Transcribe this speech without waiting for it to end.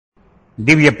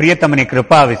దివ్య ప్రియతమని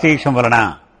కృపా విశేషం వలన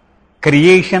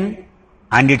క్రియేషన్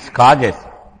అండ్ ఇట్స్ కాజెస్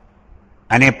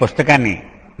అనే పుస్తకాన్ని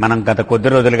మనం గత కొద్ది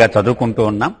రోజులుగా చదువుకుంటూ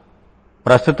ఉన్నాం.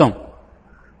 ప్రస్తుతం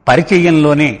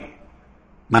పరిచయంలోనే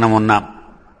మనం ఉన్నాం.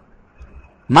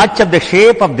 Much of the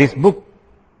shape of this book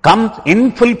comes in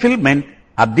fulfilment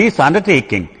of this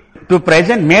undertaking to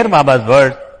present Meyer babas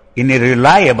words in a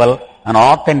reliable and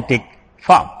authentic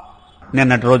form.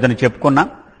 నిన్నటి రోజున చెప్పుకున్నాం.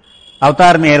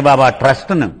 అవతార్ మేర్ బాబా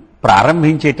ట్రస్ట్ను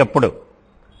ప్రారంభించేటప్పుడు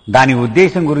దాని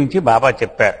ఉద్దేశం గురించి బాబా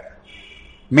చెప్పారు.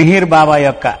 మెహీర్ బాబా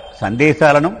యొక్క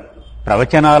సందేశాలను,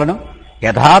 ప్రవచనాలను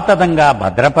యథాతథంగా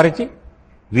భద్రపరిచి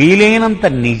వీలైనంత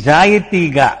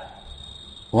నిజాయితీగా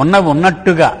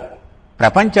ఉన్నట్టుగా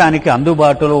ప్రపంచానికి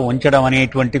అందుబాటులో ఉంచడం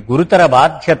అనేటువంటి గురుతర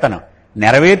బాధ్యతను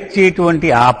నెరవేర్చేటువంటి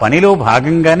ఆ పనిలో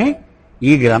భాగంగానే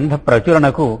ఈ గ్రంథ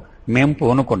ప్రచురణకు మేము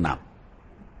పూనుకున్నాం.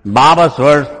 Babas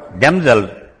words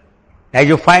themselves, as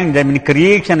you find them in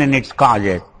creation and its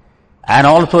causes, and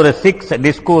also the 6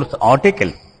 discourse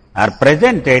articles are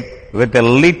presented with a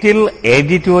little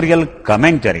editorial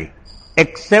commentary,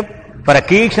 except for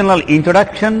occasional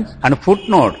introductions and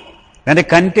footnotes when the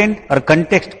content or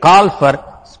context calls for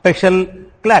special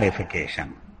clarification.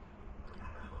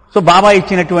 So బాబా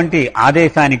ఇచ్చినటువంటి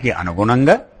ఆదేశానికి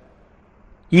అనుగుణంగా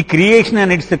ఈ creation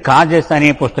and it's causes అనే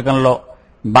పుస్తకంలో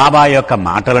బాబా యొక్క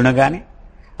మాటలను గాని,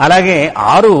 అలాగే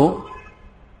 6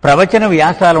 ప్రవచన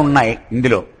వ్యాసాలు ఉన్నాయి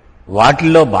ఇందులో.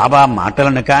 వాటిల్లో బాబా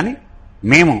మాటలను కానీ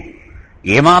మేము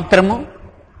ఏమాత్రము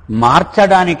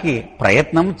మార్చడానికి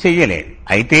ప్రయత్నం చెయ్యలేదు.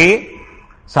 అయితే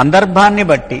సందర్భాన్ని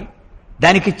బట్టి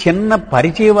దానికి చిన్న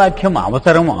పరిచయ వాక్యం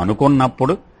అవసరం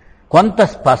అనుకున్నప్పుడు, కొంత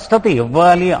స్పష్టత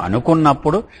ఇవ్వాలి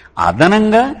అనుకున్నప్పుడు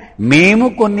అదనంగా మేము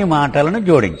కొన్ని మాటలను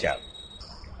జోడించాం.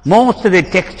 Most the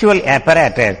textual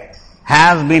apparatus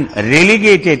has been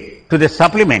relegated to the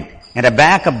supplement at the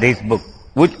back of this book,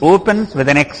 which opens with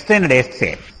an extended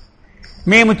essay.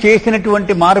 మేము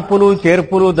చేసినటువంటి మార్పులు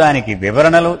చేర్పులు, దానికి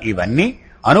వివరణలు, ఇవన్నీ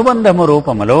అనుబంధము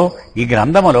రూపములో ఈ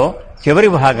గ్రంథములో చివరి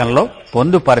భాగంలో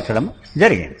పొందుపరచడం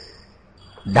జరిగింది.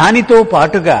 దానితో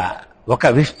పాటుగా ఒక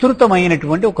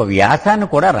విస్తృతమైనటువంటి ఒక వ్యాసాన్ని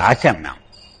కూడా రాశాం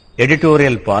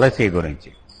ఎడిటోరియల్ పాలసీ గురించి.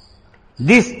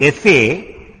 This essay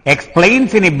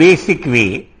explains in a basic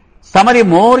way some of the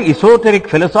more esoteric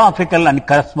philosophical and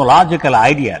cosmological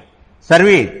ideas,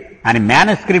 surveys and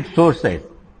manuscript sources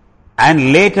and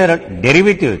later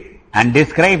derivatives, and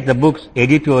describes the book's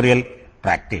editorial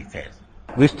practices.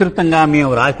 విస్తృతంగా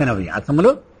మేము రాసిన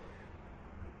వ్యాసములు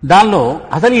దానిలో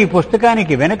అసలు ఈ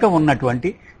పుస్తకానికి వెనుక ఉన్నటువంటి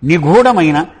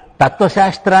నిగూఢమైన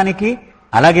తత్వశాస్త్రానికి,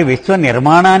 అలాగే విశ్వ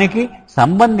నిర్మాణానికి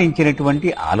సంబంధించినటువంటి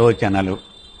ఆలోచనలు,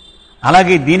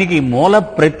 అలాగే దీనికి మూల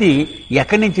ప్రతి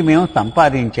ఎక్కడి నుంచి మేము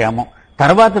సంపాదించాము,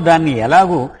 తర్వాత దాన్ని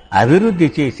ఎలాగూ అభివృద్ధి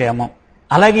చేశాము,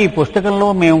 అలాగే ఈ పుస్తకంలో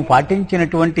మేము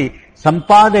పాటించినటువంటి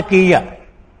సంపాదకీయ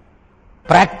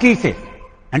ప్రాక్టీసెస్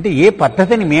అంటే ఏ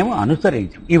పద్ధతిని మేము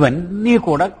అనుసరించాం, ఇవన్నీ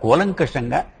కూడా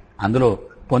కూలంకషంగా అందులో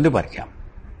పొందుపరిచాం.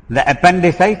 The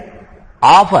అపెండిసైజ్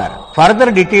offer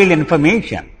further detailed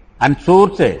information and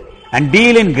sources and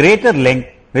deal in greater length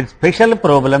with special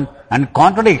problems and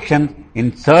contradictions in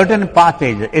certain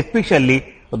passages, especially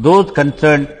those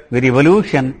concerned with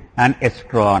evolution and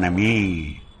astronomy.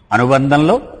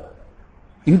 అనుబంధంలో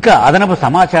ఇంకా అదనపు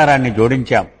సమాచారాన్ని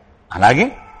జోడించాం. అలాగే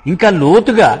ఇంకా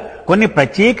లోతుగా కొన్ని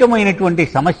ప్రత్యేకమైనటువంటి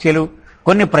సమస్యలు,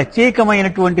 కొన్ని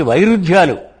ప్రత్యేకమైనటువంటి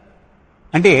వైరుధ్యాలు,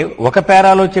 అంటే ఒక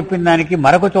పేరాలో చెప్పిన దానికి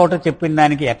మరొక చోట చెప్పిన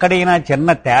దానికి ఎక్కడైనా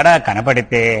చిన్న తేడా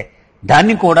కనపడితే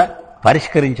దాన్ని కూడా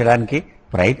పరిష్కరించడానికి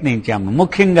ప్రయత్నించాము.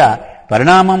 ముఖ్యంగా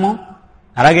పరిణామము,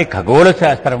 అలాగే ఖగోళ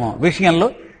శాస్త్రము విషయంలో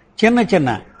చిన్న చిన్న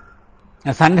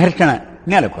సంఘర్షణ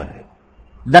నెలకొంది.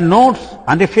 The notes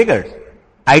and the figures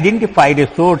identified the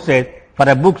sources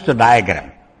for a books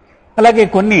diagram. అలాగే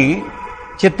కొన్ని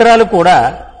చిత్రాలు కూడా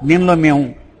దీనిలో మేము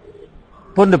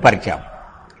పొందుపరిచాం.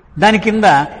 దాని కింద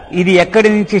ఇది ఎక్కడి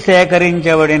నుంచి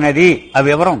సేకరించబడినది ఆ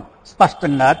వివరం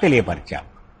స్పష్టంగా తెలియపరిచాం.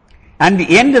 And the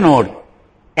end note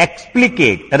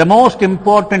explicate the most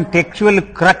important textual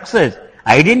cruxes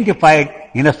identified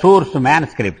in the source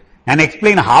manuscript and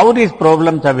explain how these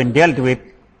problems have been dealt with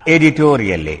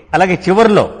editorially. అలాగే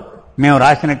చివరిలో మేము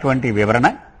రాసినటువంటి వివరణ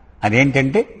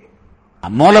అదేంటంటే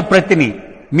మూల ప్రతిని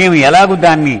మేము ఎలాగూ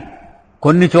దాన్ని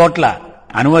కొన్ని చోట్ల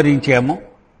అనువదించాము,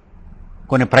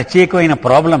 కొన్ని ప్రత్యేకమైన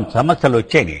సమస్యలు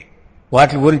వచ్చాయి,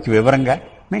 వాటి గురించి వివరంగా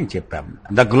మేము చెప్పాము.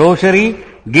 The glossary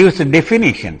gives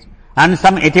definitions and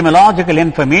some etymological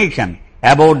information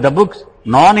about the book's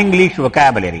non-English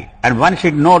vocabulary, and one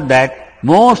should note that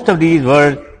most of these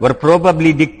words were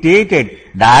probably dictated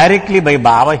directly by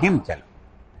Baba himself.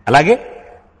 అలాగే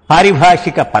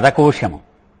పారిభాషిక పదకోశము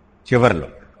చివరిలో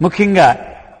ముఖ్యంగా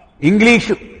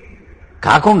ఇంగ్లీషు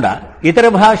కాకుండా ఇతర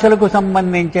భాషలకు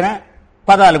సంబంధించిన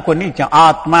పదాలు కొన్ని ఇచ్చాం.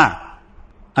 ఆత్మ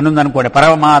అనుందనుకోండి,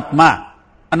 పరమాత్మ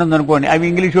అనుందనుకోండి, అవి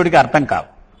ఇంగ్లీష్ వాడికి అర్థం కావు.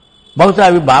 బహుశా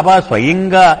అవి బాబా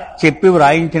స్వయంగా చెప్పి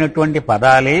వ్రాయించినటువంటి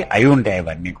పదాలే అయి ఉంటాయి.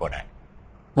 అవన్నీ కూడా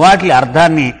వాటి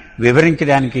అర్థాన్ని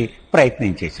వివరించడానికి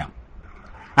ప్రయత్నం చేశాం.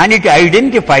 And it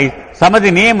identifies some of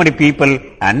the named people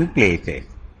and places.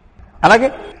 అలాగే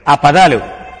ఆ పదాలు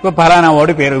ఫలానా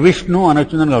వాడి పేరు విష్ణు అని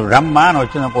వచ్చింది, బ్రహ్మ అని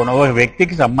వచ్చింది, ఒక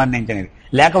వ్యక్తికి సంబంధించినది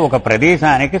లేక ఒక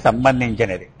ప్రదేశానికి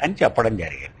సంబంధించినది అని చెప్పడం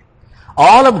జరిగింది.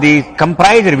 All of these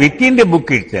comprised with in the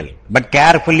book it self but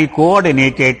carefully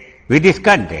coordinated with this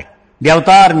content. The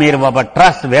Avatar Mer Baba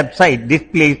Trust website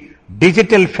displays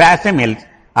digital facsimiles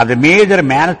of the major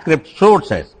manuscript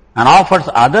sources and offers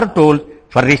other tools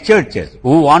for researchers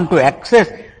who want to access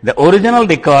the original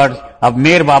records of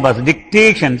Mer Baba's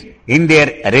dictations in their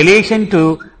relation to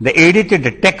the edited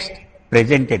text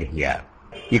presented here.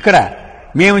 ఇక్కడ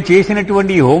మేము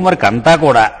చేసినటువంటి ఈ homework అంతా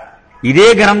కూడా ఇదే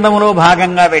గ్రంథంలో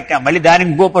భాగంగా పెట్టాం. మళ్ళీ దానికి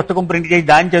ఇంకో పుస్తకం ప్రింట్ చేసి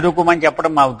దాన్ని చదువుకోమని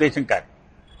చెప్పడం మా ఉద్దేశం కాదు.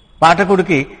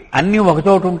 పాఠకుడికి అన్నీ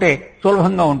ఒకచోట ఉంటే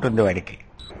సులభంగా ఉంటుంది వాడికి.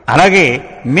 అలాగే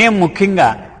మేము ముఖ్యంగా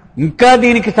ఇంకా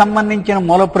దీనికి సంబంధించిన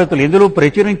మూలప్రతులు ఎందులో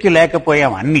ప్రచురించి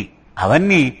లేకపోయాం.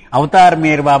 అవన్నీ అవతార్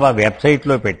మేర్ బాబా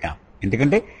వెబ్సైట్లో పెట్టాం.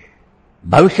 ఎందుకంటే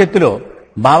భవిష్యత్తులో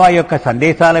బాబా యొక్క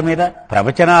సందేశాల మీద,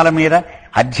 ప్రవచనాల మీద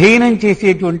అధ్యయనం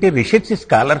చేసేటువంటి రీసెర్చ్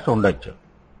స్కాలర్స్ ఉండొచ్చు.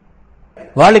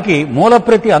 వాళ్ళకి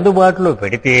మూలప్రతి అందుబాటులో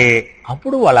పెడితే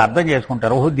అప్పుడు వాళ్ళు అర్థం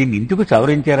చేసుకుంటారు, ఓహో దీన్ని ఇందుకు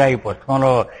సవరించారా ఈ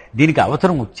పుస్తకంలో, దీనికి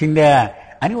అవసరం వచ్చిందా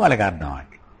అని వాళ్ళకి అర్థం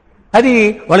అండి. అది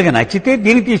వాళ్ళకి నచ్చితే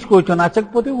దీన్ని తీసుకోవచ్చు,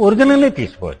 నచ్చకపోతే ఒరిజినల్లే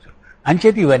తీసుకోవచ్చు.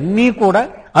 అంచేత ఇవన్నీ కూడా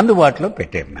అందుబాటులో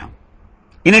పెట్టాం.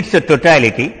 In it's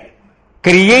totality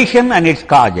creation and it's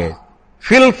causes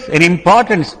fils an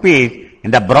important space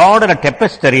in the broader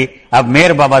టెపెస్టరీ of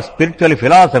Meyer Baba spiritual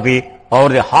philosophy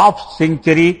over the half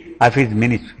century of his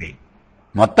ministry.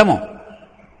 మొత్తము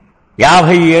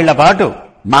 50 ఏళ్ల పాటు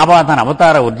బాబా తన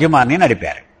అవతార ఉద్యమాన్ని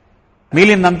నడిపారు.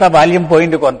 మిగిలిందంతా బాల్యం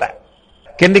పోయింది, కొంత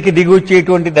కిందికి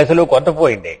దిగుచ్చేటువంటి దశలో కొంత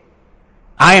పోయింది.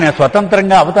 ఆయన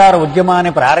స్వతంత్రంగా అవతార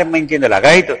ఉద్యమాన్ని ప్రారంభించింది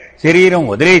లగాయతు శరీరం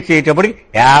వదిలేసేటప్పటికి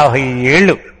 50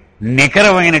 ఏళ్లు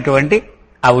నికరమైనటువంటి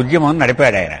ఆ ఉద్యమం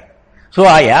నడిపాడు ఆయన. సో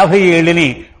ఆ 50 ఏళ్ళని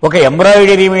ఒక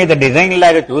ఎంబ్రాయిడరీ మీద డిజైన్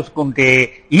లాగా చూసుకుంటే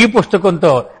ఈ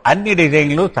పుస్తకంతో అన్ని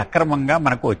డిజైన్లు సక్రమంగా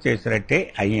మనకు వచ్చేసినట్టే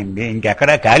అయ్యింది.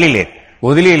 ఇంకెక్కడా ఖాళీ లేదు,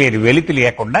 వదిలేదు, వెలితి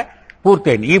లేకుండా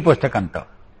పూర్తయింది ఈ పుస్తకంతో.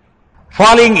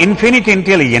 Following infinite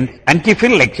intelligence and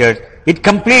tiffin lectures it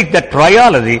completes the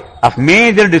trilogy of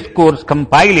major discourse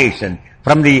compilation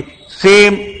from the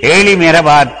same early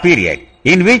Mehrabad period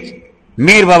in which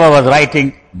Mir Baba was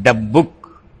writing the book.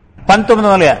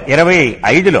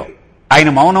 1925లో ఆయన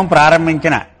మౌనం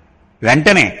ప్రారంభించిన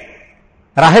వెంటనే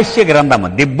రహస్య గ్రంథము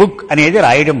ది బుక్ అనేది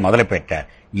రాయడం మొదలుపెట్టారు.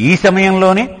 ఈ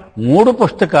సమయంలోనే 3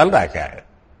 పుస్తకాలు రాశారు.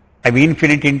 అవి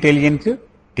infinite intelligence,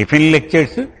 tiffin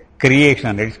lectures, creation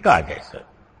and it's causes.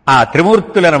 ఆ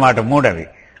త్రిమూర్తులు అన్నమాట 3 అవి.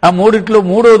 ఆ 3లో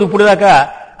 3వది ఇప్పుడు దాకా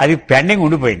అది పెండింగ్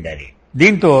ఉండిపోయింది. అది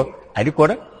దీంతో అది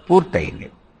కూడా పూర్తయింది.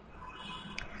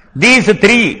 These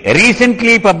 3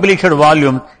 recently published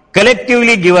volumes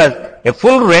collectively give us a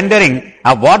full rendering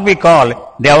of what we call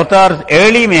the Avatar's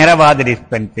early Mehrabad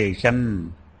dispensation.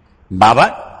 బాబా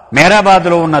మెహరాబాద్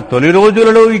లో ఉన్న తొలి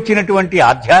రోజులలో ఇచ్చినటువంటి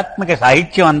ఆధ్యాత్మిక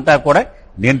సాహిత్యం అంతా కూడా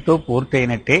దీంతో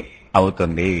పూర్తయినట్టే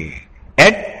అవుతుంది.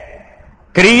 Yet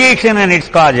creation and its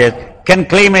causes can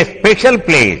claim a special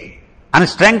place on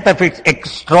strength of its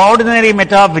extraordinary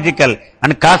metaphysical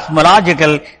and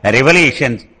cosmological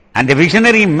revelations and the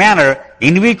visionary manner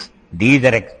in which these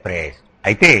are expressed.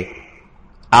 అయితే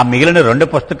ఆ మిగిలిన 2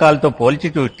 పుస్తకాలతో పోల్చి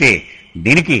చూస్తే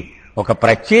దీనికి ఒక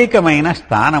ప్రత్యేకమైన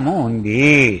స్థానము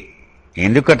ఉంది.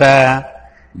 ఎందుకట?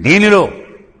 దీనిలో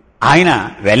ఆయన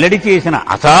వెల్లడి చేసిన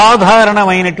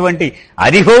అసాధారణమైనటువంటి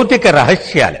అధిభౌతిక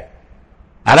రహస్యాలు,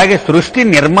 అలాగే సృష్టి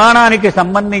నిర్మాణానికి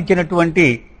సంబంధించినటువంటి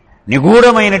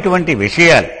నిగూఢమైనటువంటి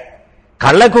విషయాలు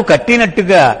కళ్లకు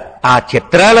కట్టినట్టుగా ఆ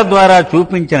చిత్రాల ద్వారా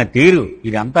చూపించిన తీరు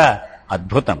ఇదంతా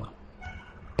అద్భుతం.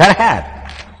 Perhaps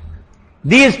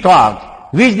these talks,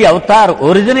 which the Avatar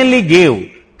originally gave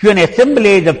to an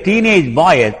assemblage of teenage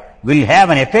boys, will have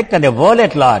an effect on the world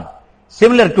at large,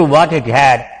 similar to what it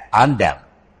had on them,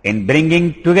 in bringing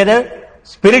together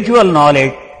spiritual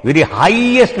knowledge with the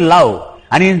highest love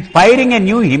and inspiring a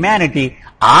new humanity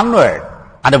onward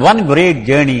on the one great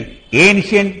journey,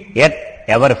 ancient yet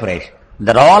ever fresh,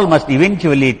 that all must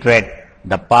eventually tread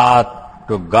the path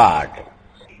to God.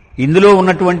 ఇందులో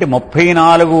ఉన్నటువంటి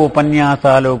 34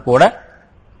 ఉపన్యాసాలు కూడా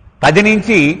 10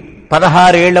 నుంచి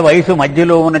 16 ఏళ్ల వయసు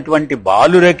మధ్యలో ఉన్నటువంటి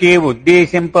బాలురకే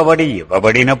ఉద్దేశింపబడి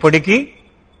ఇవ్వబడినప్పటికీ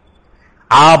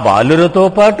ఆ బాలురతో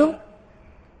పాటు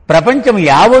ప్రపంచం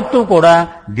యావత్తూ కూడా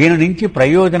దీని నుంచి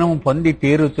ప్రయోజనం పొంది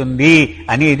తీరుతుంది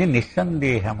అనేది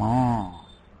నిస్సందేహము.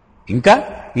 ఇంకా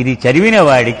ఇది చదివిన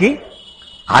వాడికి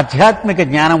ఆధ్యాత్మిక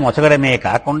జ్ఞానం ఒసగడమే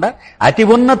కాకుండా అతి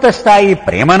ఉన్నత స్థాయి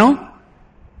ప్రేమను,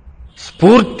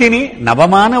 స్ఫూర్తిని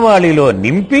నవమానవాళిలో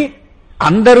నింపి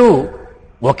అందరూ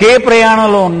ఒకే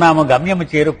ప్రయాణంలో ఉన్నాము గమ్యము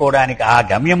చేరుకోవడానికి, ఆ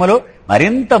గమ్యములో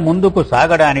మరింత ముందుకు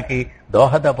సాగడానికి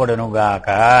దోహదపడునుగాక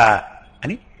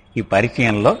అని ఈ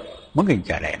పరిచయంలో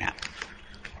ముగించాడు ఆయన.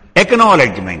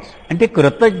 ఎక్నాలెడ్జ్మెంట్స్ అంటే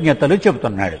కృతజ్ఞతలు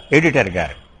చెబుతున్నాడు ఎడిటర్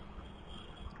గారు.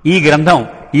 ఈ గ్రంథం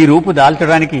ఈ రూపు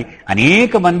దాల్చడానికి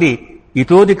అనేక మంది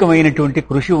ఇతోధికమైనటువంటి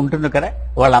కృషి ఉంటుంది కదా,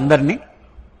 వాళ్ళందరినీ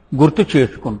గుర్తు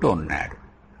చేసుకుంటూ ఉన్నాడు.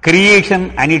 Creation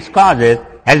and it's causes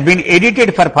Hess been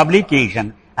edited for publication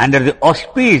under the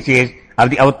auspices of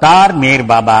the Avatar Meher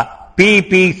Baba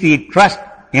PPC Trust,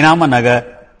 ఇనామనగర్,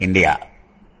 India.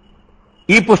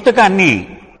 ఈ పుస్తకాన్ని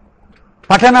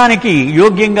పఠనానికి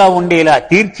యోగ్యంగా ఉండేలా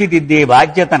తీర్చిదిద్దే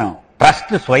బాధ్యతను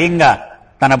ట్రస్ట్ స్వయంగా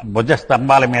తన భుజ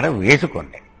స్తంభాల మీద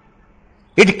వేసుకుంది.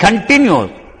 It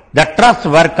continues the trust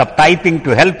work of typing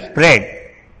to help spread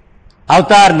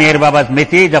Avatar Meyer babas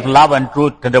message of love and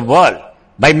truth to the world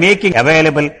by making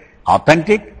available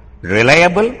authentic,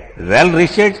 reliable,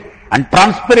 well-researched and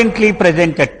transparently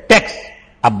presented text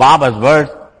of Baba's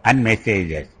words and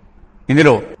messages.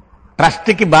 ఇందులో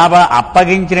ట్రస్ట్కి బాబా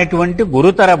అప్పగించినటువంటి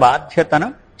గురుతర బాధ్యతను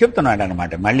చెప్తున్నాడు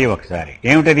అనమాట. మళ్ళీ ఒకసారి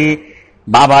ఏమిటది?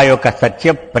 బాబా యొక్క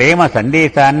సత్య ప్రేమ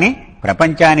సందేశాన్ని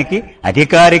ప్రపంచానికి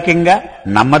అధికారికంగా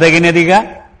నమ్మదగినదిగా,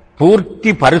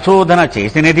 పూర్తి పరిశోధన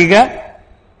చేసినదిగా,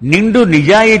 నిండు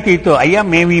నిజాయితీతో అయ్యా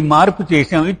మేము ఈ మార్పు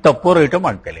చేసాం, ఇది తప్పో రేటో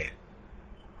మాకు తెలియదు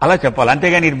అలా చెప్పాలి.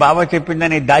 అంతేగాని ఇది బాబా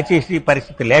చెప్పిందని దాచేసి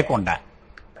పరిస్థితి లేకుండా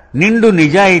నిండు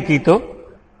నిజాయితీతో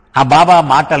ఆ బాబా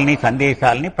మాటల్ని,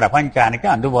 సందేశాలని ప్రపంచానికి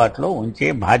అందుబాటులో ఉంచే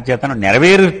బాధ్యతను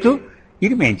నెరవేరుస్తూ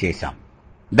ఇది మేము చేశాం.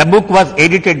 The book was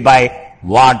edited by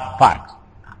word parks.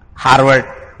 Harvard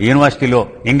యూనివర్సిటీలో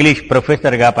ఇంగ్లీష్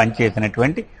ప్రొఫెసర్గా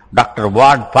పనిచేసినటువంటి డాక్టర్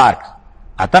వార్డ్ పార్క్స్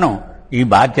అతను ఈ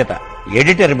బాధ్యత,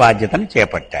 ఎడిటర్ బాధ్యతను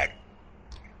చేపట్టాడు.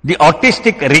 The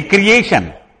artistic recreation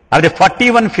of the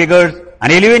 41 figures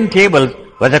and 11 tables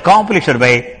was accomplished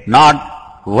by నాడ్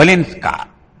వలిన్స్కా.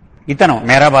 ఇతను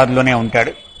మేరాబాద్లోనే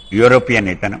ఉంటాడు, యూరోపియన్.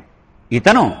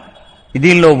 ఇతను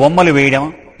దీనిలో బొమ్మలు వేయడం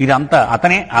ఇదంతా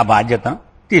అతనే ఆ బాధ్యతను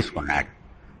తీసుకున్నాడు.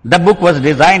 The book was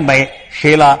design by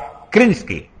Sheela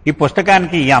క్రిన్స్కీ. ఈ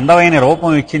పుస్తకానికి ఈ అందమైన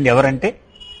రూపం ఇచ్చింది ఎవరంటే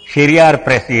షెరియార్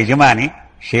ప్రెస్ యజమాని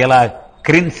Sheela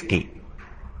క్రిన్స్కీ.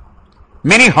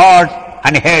 Many hearts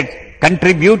and heads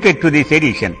contributed to this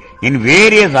edition in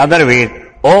various other ways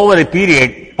over a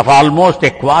period of almost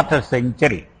a quarter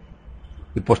century.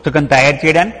 ఈ పుస్తకం తయారు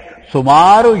చేయడానికి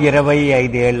సుమారు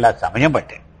 25 ఏళ్ల సమయం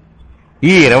పట్టింది.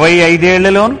 ఈ 25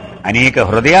 ఏళ్లలోనూ అనేక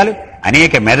హృదయాలు,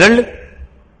 అనేక మెదళ్లు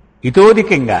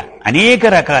ఇతోధికంగా అనేక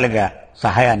రకాలుగా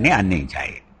సహాయాన్ని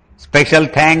అందించాయి. Special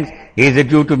thanks is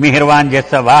due to Meherwan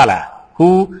జస్సవాలా, who,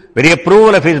 with the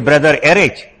approval of his brother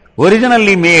Erich,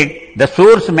 originally made the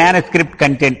source manuscript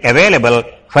content available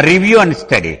for review and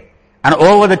study, and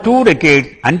over the 2 decades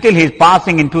until his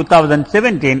passing in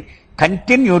 2017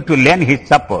 continued to lend his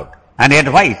support and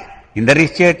advice in the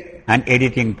research and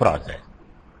editing process.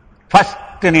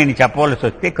 First నేను చెప్పవలసి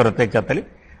వస్తే కృతజ్ఞతలు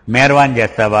మెహర్వాన్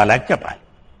జస్సవాలాకి చెప్పాలి.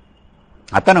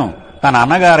 అతను తన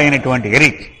అన్నగారైనటువంటి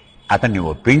Erich అతన్ని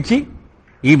ఒప్పించి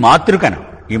ఈ మాతృకను,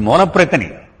 ఈ మూలప్రతిని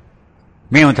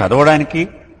మేము చదవడానికి,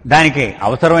 దానికి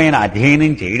అవసరమైన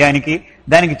అధ్యయనం చేయడానికి,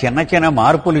 దానికి చిన్న చిన్న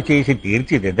మార్పులు చేసి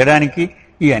తీర్చిదిద్దడానికి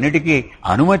ఈ అన్నిటికీ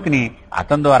అనుమతిని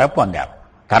అతని ద్వారా పొందాము.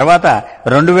 తర్వాత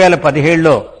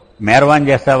 2017లో మెహర్వాన్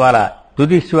జస్సవాలా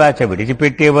తుది శ్వాస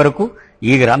విడిచిపెట్టే వరకు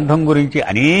ఈ గ్రంథం గురించి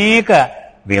అనేక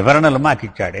వివరణలు మాకు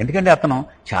ఇచ్చాడు. ఎందుకంటే అతను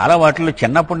చాలా వాటిలో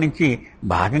చిన్నప్పటి నుంచి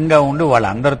భాగంగా ఉండి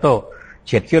వాళ్ళందరితో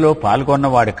చర్చలో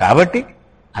పాల్గొన్నవాడు కాబట్టి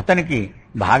అతనికి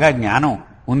బాగా జ్ఞానం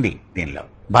ఉంది దీనిలో.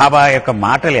 బాబా యొక్క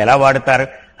మాటలు ఎలా వాడతారు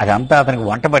అదంతా అతనికి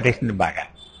వంట పట్టేసింది బాగా.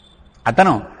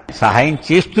 అతను సహాయం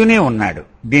చేస్తూనే ఉన్నాడు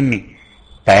దీన్ని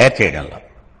తయారు చేయడంలో.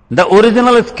 The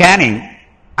original scanning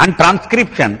and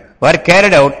transcription were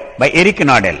carried out by Eric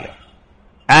నాడెల్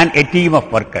and a team of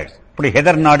workers. ఇప్పుడు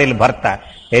హెదర్ నాడెల్ భర్త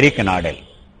ఎరిక్ నాడెల్,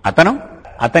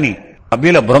 అతని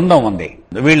సభ్యుల బృందం ఉంది.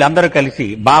 వీళ్ళందరూ కలిసి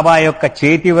బాబా యొక్క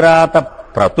చేతివ్రాత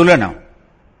ప్రతులను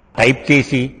టైప్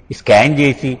చేసి, స్కాన్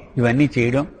చేసి ఇవన్నీ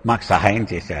చేయడం మాకు సహాయం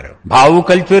చేశారు. భావు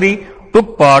కల్చరీ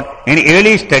టుక్ part in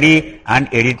early study and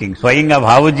editing. స్వయంగా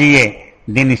భావుజీయే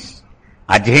దీన్ని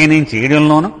అధ్యయనం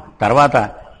చేయడంలోనూ తర్వాత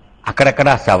అక్కడక్కడ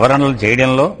సవరణలు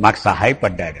చేయడంలో మాకు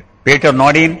సహాయపడ్డాడు. Peter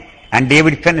నోడిన్ and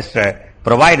David ఫెన్స్టర్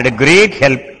provided great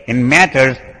help in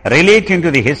matters relating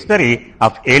to the history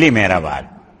of early Meherabad.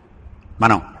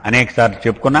 మనం అనేక సార్లు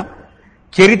చెప్పుకున్నాం.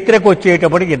 చరిత్రకు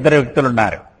వచ్చేటప్పటికి 2 వ్యక్తులు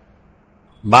ఉన్నారు.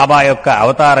 బాబా యొక్క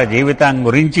అవతార జీవితం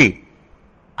గురించి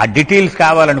ఆ డీటెయిల్స్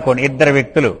కావాలనుకోండి, ఇద్దరు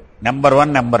వ్యక్తులు, number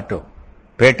 1, number 2,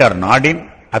 Peter నాడిన్,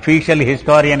 official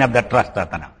historian of the trust.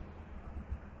 అతను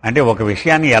అంటే ఒక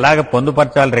విషయాన్ని ఎలాగ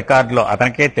పొందుపరచాలి రికార్డులో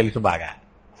అతనికే తెలుసు బాగా.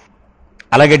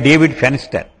 అలాగే డేవిడ్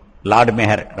ఫెన్స్టర్, లార్డ్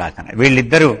మెహర్ రాసిన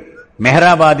వీళ్ళిద్దరూ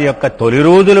మెహరాబాద్ యొక్క తొలి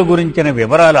రోజుల గురించిన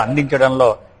వివరాలు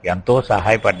అందించడంలో ఎంతో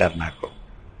సహాయపడ్డారు నాకు.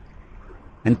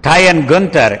 And Ty and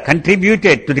Gunther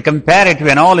contributed to the comparative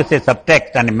analysis of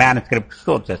text and manuscript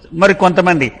sources. మరి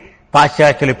కొంతమంది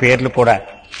పాశ్చాత్యుల పేర్లు కూడా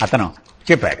అతను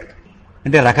చెప్పాడు.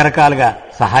 అంటే రకరకాలుగా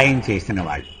సహాయం చేసిన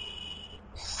వాళ్ళు.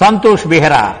 Santosh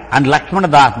Behra and Lakshmana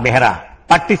Das Behra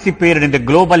participated in the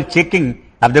global checking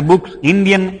of the book's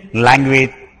Indian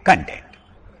language content.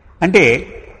 అంటే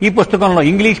ఈ పుస్తకంలో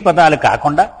ఇంగ్లీష్ పదాలు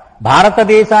కాకుండా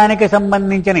భారతదేశానికి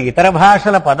సంబంధించిన ఇతర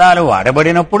భాషల పదాలు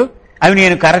వాడబడినప్పుడు అవి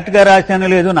నేను కరెక్ట్గా రాశాను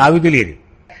లేదు నాకు తెలియదు.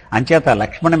 అంచేత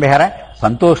లక్ష్మణ్ బెహ్రా,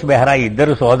 సంతోష్ బెహ్రా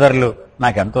ఇద్దరు సోదరులు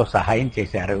నాకెంతో సహాయం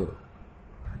చేశారు.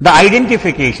 The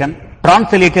identification,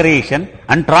 transliteration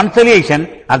and translation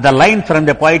of the lines from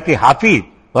the poetry Hafeez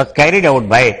was carried out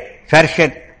by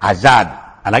ఫర్షద్ Azad.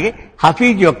 అలాగే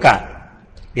హఫీజ్ యొక్క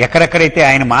ఎక్కడెక్కడైతే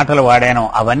ఆయన మాటలు వాడానో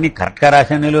అవన్నీ కరెక్ట్గా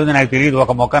రాశాను లేదు నాకు తెలియదు,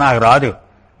 ఒక మొక్క నాకు రాదు,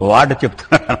 వాడు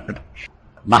చెప్తున్నాడు అనమాట.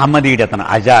 మహమ్మదీడ్ అతను,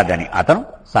 ఆజాద్ అని అతను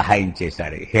సహాయం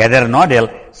చేశాడు. Heather నాడెల్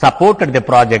supported the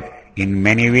project in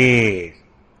many ways.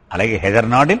 అలాగే హెదర్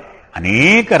నాడెల్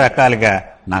అనేక రకాలుగా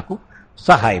నాకు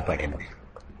సహాయపడింది.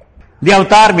 The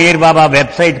Avatar Meyer Baba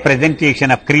website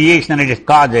presentation of creation and it's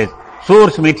causes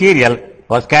source material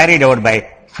was carried out by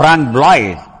Frank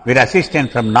Blaise with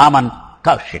assistant from Naman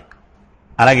Kaushik.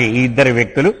 అలాగే ఈ ఇద్దరు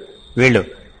వ్యక్తులు వీళ్ళు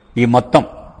ఈ మొత్తం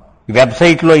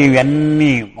వెబ్సైట్లో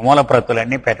ఇవన్నీ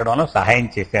మూలప్రతులన్నీ పెట్టడంలో సహాయం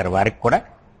చేశారు. వారికి కూడా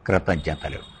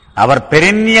కృతజ్ఞతలు. Hour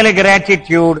perennial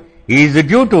gratitude is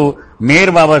due to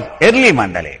Meyer babas early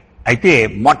మండలి. అయితే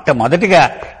మొట్టమొదటిగా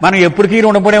మనం ఎప్పటికీ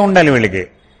రుణపడే ఉండాలి వీళ్ళకి.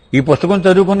 ఈ పుస్తకం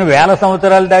చదువుకున్న 1000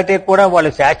 సంవత్సరాలు దాటే కూడా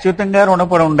వాళ్ళు శాశ్వతంగా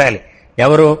రుణపడి ఉండాలి.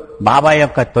 ఎవరు? బాబా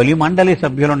యొక్క తొలి మండలి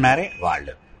సభ్యులున్నారే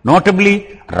వాళ్ళు. నోటబ్లీ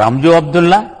రంజు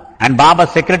Abdullah and Baba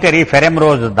secretary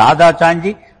ఫెరెమ్రోజ్ Dada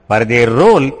Chanji for their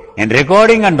role in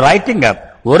recording and writing up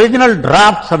original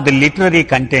drafts of the literary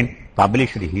content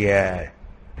published here.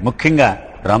 ముఖ్యంగా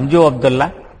రంజు అబ్దుల్లా,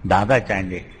 దాదా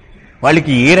చాంజీ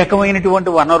వాళ్ళకి ఏ రకమైనటువంటి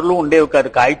వనరులు ఉండేవి కాదు,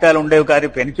 కాగితాలు ఉండేవి కాదు,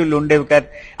 పెన్సిళ్ళు ఉండేవి కాదు.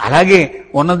 అలాగే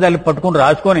ఉన్నదాన్ని పట్టుకుని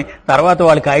రాసుకొని తర్వాత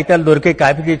వాళ్ళ కాగితాలు దొరికే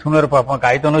కాపీ తీసుకున్నారు పాపం,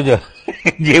 కాగితంలో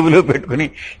జేబులో పెట్టుకుని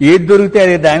ఏది దొరికితే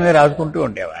అదే దాని మీద రాసుకుంటూ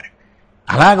ఉండేవారు.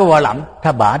 అలాగ వాళ్ళు అంత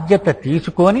బాధ్యత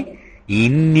తీసుకొని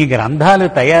ఇన్ని గ్రంథాలు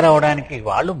తయారవడానికి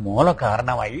వాళ్ళు మూల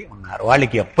కారణమై ఉన్నారు.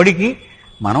 వాళ్ళకి ఎప్పటికీ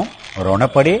మనం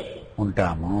రుణపడే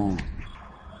ఉంటాము.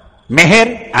 Meher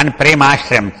and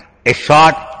ప్రేమాశ్రమ్స్ A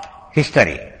short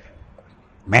history.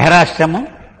 మెహరాశ్రమం,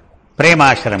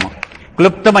 ప్రేమాశ్రమం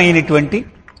క్లుప్తమైనటువంటి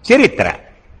చరిత్ర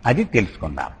అది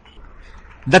తెలుసుకుందాం.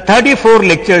 The 34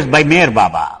 lectures by Meher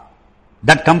Baba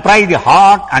that comprise the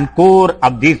heart and core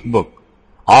of this book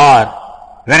are,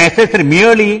 when assessed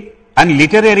merely on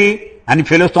literary and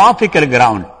philosophical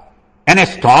ground, an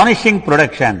astonishing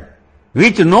production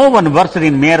which no one versed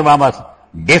in Meher Baba's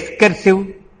discursive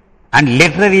and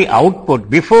literary output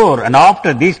before and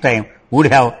after this time would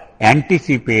have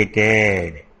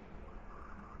anticipated.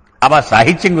 బాబా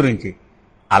సాహిత్యం గురించి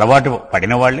అలవాటు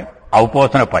పడిన వాళ్ళు,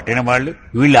 అవపోసన పట్టిన వాళ్ళు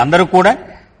వీళ్ళందరూ కూడా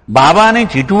బాబా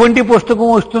నుంచి ఇటువంటి పుస్తకం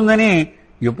వస్తుందని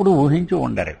ఎప్పుడు ఊహించి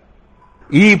ఉండరు.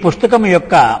 ఈ పుస్తకం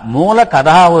యొక్క మూల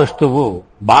కథా వస్తువు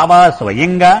బాబా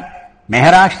స్వయంగా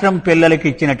మెహరాశ్రమం పిల్లలకి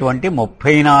ఇచ్చినటువంటి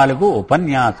 34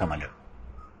 ఉపన్యాసములు.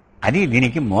 అది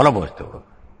దీనికి మూల వస్తువు.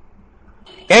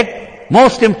 Yet,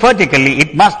 most emphatically,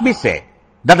 it must be said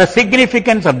that the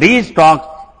significance of these talks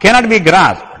cannot be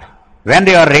grasped when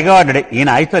they are regarded in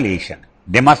isolation.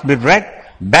 They must be read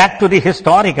back to the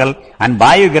historical and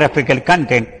biographical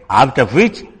content out of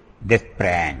which they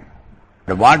sprang.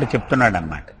 వాడు చెప్తున్నాడు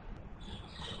అన్నమాట.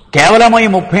 కేవలం ఈ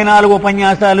 34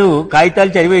 ఉపన్యాసాలు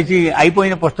కాగితాలు చదివేసి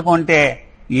అయిపోయిన పుస్తకం అంటే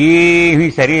ఏమీ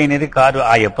సరి అయినది కాదు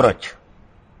ఆ అప్రోచ్.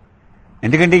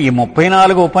 ఎందుకంటే ఈ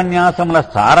 34 ఉపన్యాసముల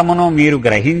సారమును మీరు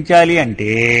గ్రహించాలి అంటే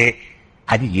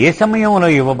అది ఏ సమయంలో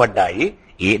ఇవ్వబడ్డాయి,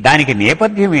 దానికి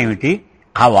నేపథ్యం ఏమిటి,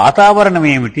 ఆ వాతావరణం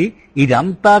ఏమిటి,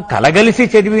 ఇదంతా కలగలిసి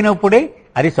చదివినప్పుడే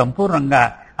అది సంపూర్ణంగా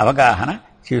అవగాహన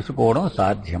చేసుకోవడం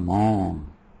సాధ్యము.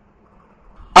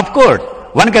 Of course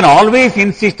one can always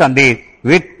insist on this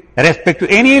with respect to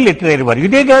any literary work.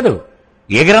 ఇదే కాదు,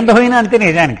 ఏ గ్రంథమైనా అంతే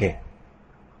నిజానికే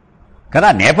కదా.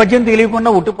 నేపథ్యం తెలియకుండా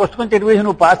ఉట్టి పుస్తకం చదివేసి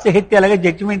నువ్వు పాస్ చేస్తే అలాగే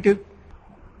judgement.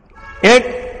 Yet,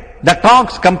 the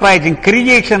talks comprising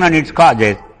creation and its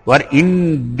causes were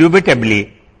indubitably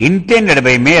intended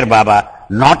by Meher Baba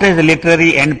not as a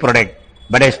literary end product,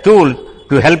 but as tools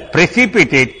to help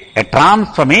precipitate a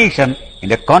transformation in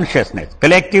the consciousness,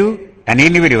 collective and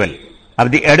individual, of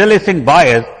the adolescent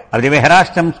boys of the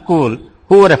Maharashtra school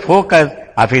who were the focus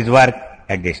of his work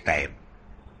at this time.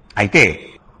 అయితే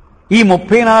ఈ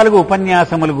 34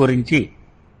 ఉపన్యాసముల గురించి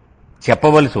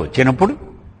చెప్పవలసి వచ్చినప్పుడు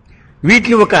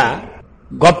వీటిని ఒక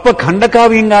గొప్ప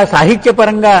ఖండకావ్యంగా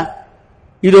సాహిత్యపరంగా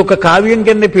ఇది ఒక కావ్యం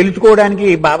కింద పిలుచుకోవడానికి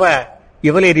బాబా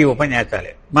ఇవ్వలేదు ఈ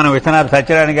ఉపన్యాసాలే. మనం విశ్వనాథ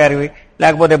సత్యనారాయణ గారివి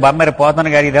లేకపోతే బొమ్మెర పోతన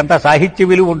గారి ఇదంతా సాహిత్య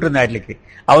విలువ ఉంటుంది. వాటికి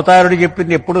అవతారుడు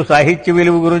చెప్పింది ఎప్పుడు సాహిత్య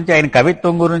విలువ గురించి, ఆయన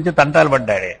కవిత్వం గురించి తంటాలు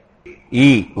పడ్డాడే. ఈ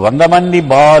 100 మంది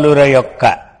బాలుర యొక్క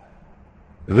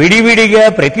విడివిడిగా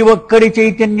ప్రతి ఒక్కరి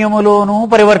చైతన్యములోనూ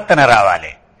పరివర్తన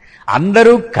రావాలి,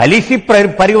 అందరూ కలిసి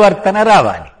పరివర్తన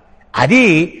రావాలి. అది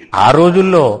ఆ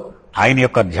రోజుల్లో ఆయన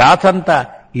యొక్క ధ్యాసంతా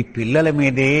ఈ పిల్లల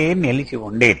మీదే నిలిచి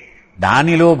ఉండేది.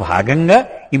 దానిలో భాగంగా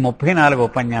ఈ 34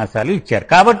 ఉపన్యాసాలు ఇచ్చారు.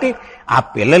 కాబట్టి ఆ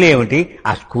పిల్లలేమిటి,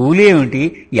 ఆ స్కూల్ ఏమిటి,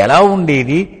 ఎలా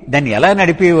ఉండేది, దాన్ని ఎలా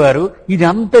నడిపేవారు,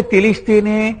 ఇదంతా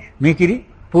తెలిస్తేనే మీకు ఇది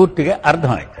పూర్తిగా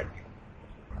అర్థమవుతుంది.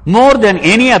 More than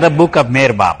any other book of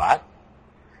Meyer Baba,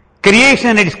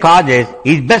 creation and its causes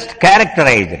is best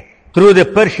characterized through the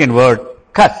Persian word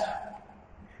kas.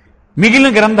 మిగిలిన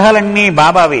గ్రంథాలన్నీ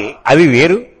బాబావి, అవి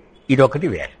వేరు, ఇదొకటి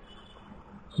వేరు.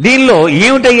 దీనిలో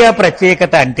ఏమిటయ్యా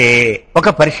ప్రత్యేకత అంటే ఒక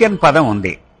పర్షియన్ పదం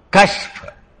ఉంది, కష్ఫ్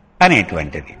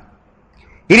అనేటువంటిది.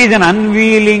 ఇట్ ఈజ్ అన్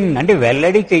అన్వీలింగ్, అంటే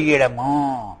వెల్లడి చెయ్యడము,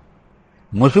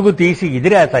 ముసుగు తీసి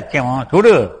ఇదిరా సత్యము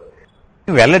చూడు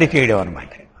వెల్లడి చేయడం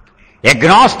అనమాట.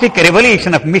 Agnostic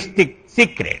revolution of mystic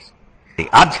secrets,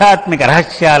 ఆధ్యాత్మిక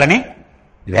రహస్యాలని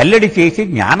వెల్లడి చేసి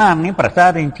జ్ఞానాన్ని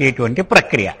ప్రసాదించేటువంటి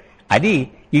ప్రక్రియ, అది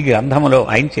ఈ గ్రంథములో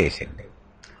ఆయన చేసింది.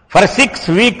 For 6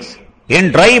 weeks in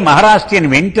dry Maharashtrian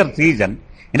winter season,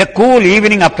 in a cool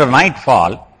evening after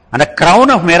nightfall, on the crown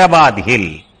of Mehrabad hill,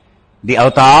 the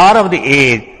avatar of the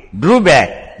age drew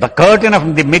back the curtain of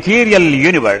the material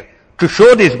universe to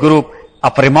show this group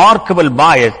of remarkable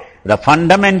boys the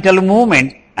fundamental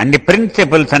movements and the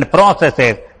principles and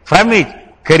processes from which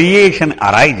creation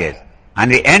arises and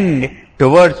the end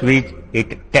towards which it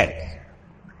tends.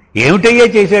 ఏమిటయ్యే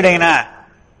చేశాడైనా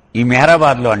ఈ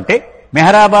మెహరాబాద్లో అంటే,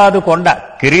 మెహరాబాదు కొండ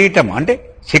కిరీటం అంటే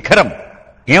శిఖరం,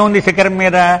 ఏముంది శిఖరం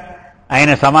మీద,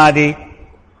 ఆయన సమాధి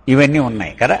ఇవన్నీ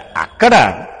ఉన్నాయి కదా. అక్కడ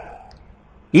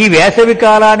ఈ వేసవి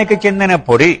కాలానికి చెందిన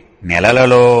పొడి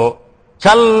నెలలలో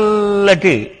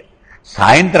చల్లటి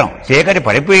సాయంత్రం చీకటి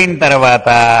పడిపోయిన తర్వాత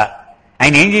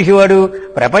ఆయన ఏం చేసేవాడు,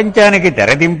 ప్రపంచానికి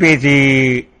తెరదింపేసి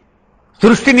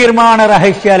సృష్టి నిర్మాణ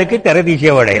రహస్యాలకి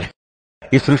తెరదీసేవాడు. ఆయన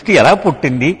ఈ సృష్టి ఎలా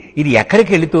పుట్టింది, ఇది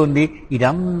ఎక్కడికి వెళుతోంది,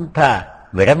 ఇదంతా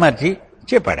విడమర్చి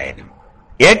చెప్పాడు ఆయన.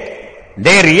 At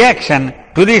they reaction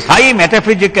to this high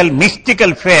మెటఫిజికల్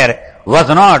mystical fair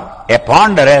was not a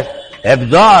పాండరస్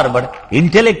absorbed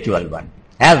intellectual one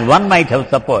as one might have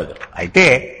suppose. అయితే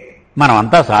మనం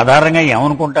అంతా సాధారణంగా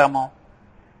ఏమనుకుంటాము,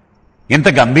 ఇంత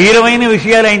గంభీరమైన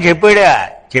విషయాలు ఆయన చెప్పాడా,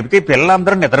 చెప్తే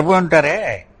పిల్లలందరూ నిద్రపోయి ఉంటారే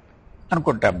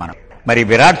అనుకుంటాం మనం. మరి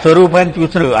విరాట్ స్వరూపాన్ని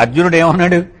చూసిన అర్జునుడు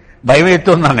ఏమన్నాడు, భయం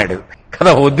ఎత్తుంది అన్నాడు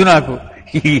కదా, వద్దు నాకు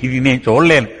ఇది నేను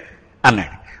చూడలేను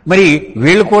అన్నాడు. మరి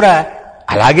వీళ్ళు కూడా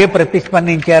అలాగే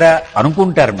ప్రతిస్పందించారా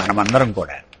అనుకుంటారు మనమందరం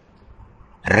కూడా.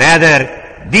 Rather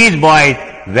these boys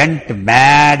went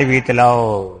mad with love.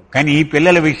 కానీ ఈ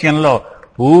పిల్లల విషయంలో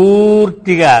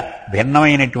పూర్తిగా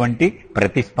భిన్నమైనటువంటి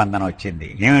ప్రతిస్పందన వచ్చింది.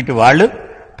 ఏమిటి, వాళ్ళు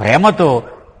ప్రేమతో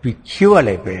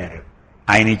పిచ్చివాళ్ళైపోయారు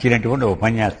ఆయన ఇచ్చినటువంటి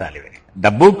ఉపన్యాసాలు ఇవి. The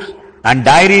books and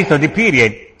diaries of the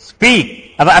period speak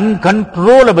of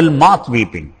uncontrollable mass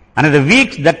weeping, and in the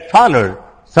weeks that followed,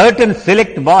 certain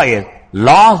select boys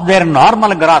lost their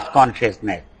normal gross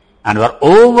consciousness and were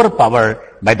overpowered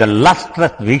by the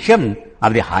lustrous vision of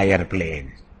the higher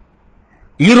planes.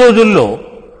 ఈ రోజుల్లో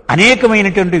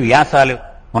అనేకమైనటువంటి వ్యాసాలు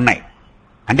ఉన్నాయి,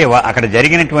 అంటే అక్కడ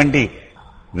జరిగినటువంటి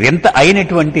వింత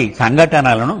అయినటువంటి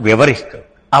సంఘటనలను వివరిస్తూ.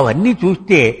 అవన్నీ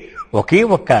చూస్తే ఒకే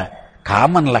ఒక్క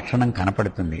కామన్ లక్షణం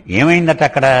కనపడుతుంది. ఏమైందట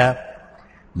అక్కడ,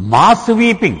 మాస్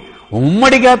వీపింగ్,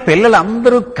 ఉమ్మడిగా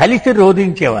పిల్లలందరూ కలిసి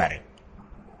రోధించేవారు.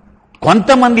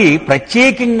 కొంతమంది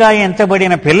ప్రత్యేకంగా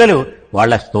ఎంచబడిన పిల్లలు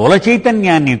వాళ్ళ స్థూల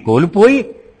చైతన్యాన్ని కోల్పోయి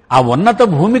ఆ ఉన్నత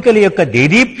భూమికల యొక్క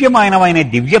దేదీప్యమానమైన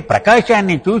దివ్య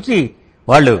ప్రకాశాన్ని చూసి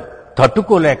వాళ్ళు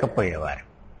తట్టుకోలేకపోయేవారు.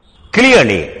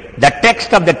 Clearly the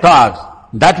text of the talks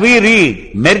that we read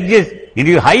merges in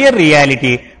the higher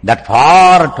reality that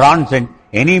far transcend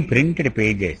any printed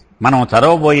pages. మనం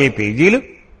చదవబోయే పేజీలు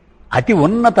అతి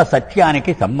ఉన్నత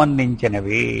సత్యానికి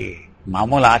సంబంధించినవి,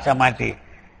 మామూలు ఆషామాషి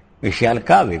విషయాలు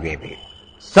కావివేవి.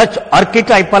 Such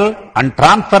ఆర్కిటైపల్ and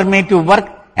transformative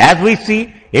work as we see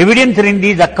ఎవిడెన్స్డ్ in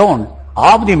these accounts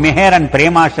of the Meher and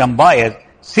ప్రేమాశ్రమ్ boys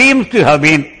seems to have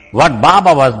been what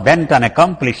Baba was bent on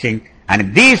accomplishing and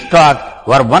these talks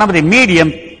were one of the medium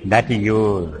that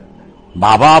use.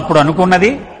 బాబా అప్పుడు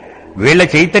అనుకున్నది వీళ్ళ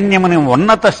చైతన్యముని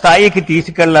ఉన్నత స్థాయికి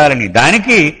తీసుకెళ్లాలని,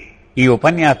 దానికి ఈ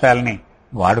ఉపన్యాసాలని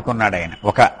వాడుకున్నాడు ఆయన.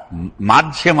 ఒక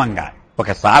మాధ్యమంగా,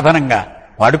 ఒక సాధనంగా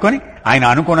వాడుకొని ఆయన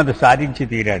అనుకున్నది సాధించి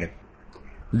తీరాడు.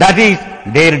 That is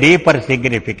there deeper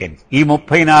significance. ఈ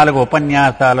 34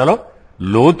 ఉపన్యాసాలలో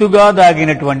లోతుగా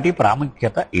దాగినటువంటి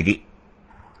ప్రాముఖ్యత ఇది.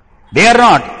 They are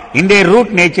not in they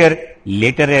route nature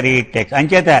literary text.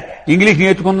 అంచేత ఇంగ్లీష్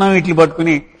నేర్చుకుందాం ఇట్లు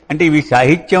పట్టుకుని అంటే ఇవి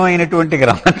సాహిత్యమైనటువంటి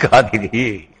గ్రంథం కాదు. ఇది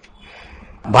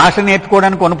భాష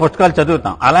నేర్చుకోవడానికి కొన్ని పుస్తకాలు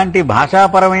చదువుతాం, అలాంటి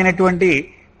భాషాపరమైనటువంటి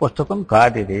పుస్తకం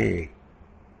కాదు ఇది.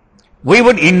 We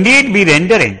would indeed B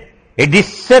rendering a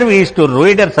disservice to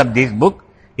readers of this book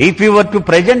if we were to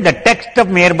present the text of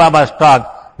Meher Baba's talk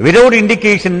without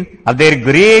indication of their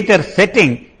greater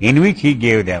setting in which he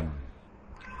gave them.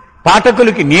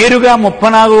 పాఠకులకి నేరుగా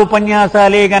 34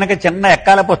 ఉపన్యాసాలే గనక చిన్న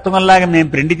ఎక్కాల పుస్తకంలాగా మేము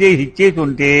print చేసి ఇచ్చేసి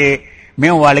ఉంటే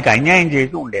మేము వాళ్ళకి అన్యాయం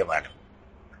చేసి ఉండేవాళ్ళం.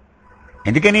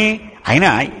 ఎందుకని ఆయన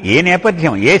ఏ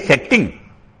నేపథ్యం, ఏ సెట్టింగ్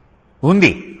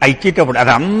ఉంది ఇచ్చేటప్పుడు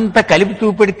అదంతా కలిపి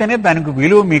చూపెడితేనే దానికి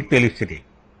విలువ మీకు తెలుస్తుంది.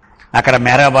 అక్కడ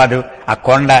మేరాబాదు, ఆ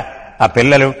కొండ, ఆ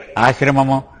పిల్లలు,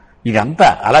 ఆశ్రమము, ఇదంతా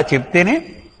అలా చెప్తేనే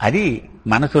అది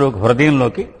మనసులోకి,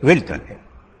 హృదయంలోకి వెళ్తుంది.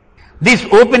 This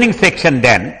opening section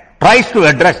then tries to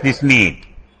address this need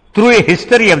through a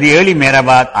history of the early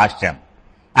Mehrabad ashram,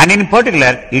 and in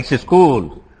particular its school,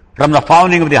 from the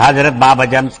founding of the Hazrat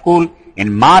Babajan school in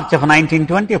March of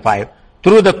 1925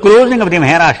 through the closing of the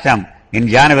Meher ashram in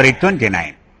January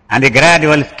 29, and the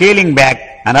gradual scaling back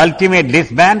and ultimate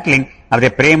dismantling of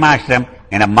the Prema ashram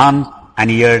in a month and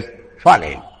years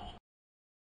following.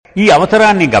 ఈ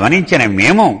అవసరాన్ని గమనించిన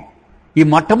మేము ఈ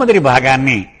మొట్టమొదటి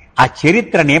భాగాన్ని ఆ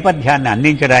చరిత్ర నేపథ్యాన్ని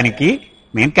అందించడానికి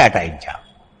మేము కేటాయించాం.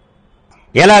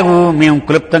 ఎలాగూ మేము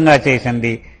క్లుప్తంగా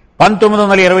చేసింది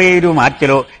 1925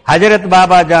 మార్చిలో హజరత్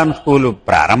బాబాజాన్ స్కూలు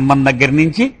ప్రారంభం దగ్గర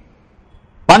నుంచి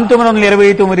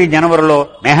 1929 జనవరిలో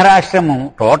మెహరాశ్రమం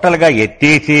టోటల్గా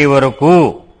ఎత్తేసే వరకు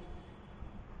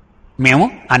మేము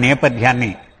ఆ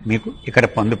నేపథ్యాన్ని మీకు ఇక్కడ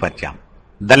పొందుపరిచాం.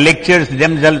 The lectures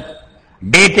themselves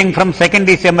dating from 2nd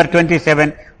December 27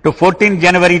 to 14th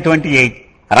January 28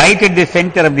 right at the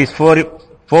center of this 4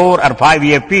 or 5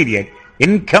 year period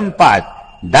encompass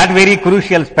that very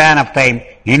crucial span of time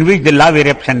in which the love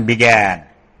eruption began,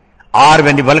 or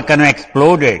when the volcano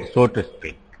exploded, so to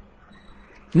speak.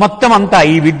 మొత్తం అంతా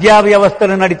ఈ విద్యా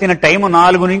వ్యవస్థలు నడిచిన time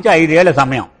 4 నుంచి 5 ఏళ్ల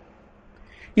సమయం.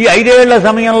 ఈ 5 ఏళ్ల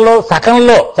సమయంలో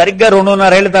సకంలో సరిగ్గా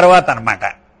 2.5 ఏళ్ల తర్వాత అన్నమాట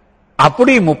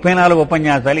అప్పుడు ఈ 34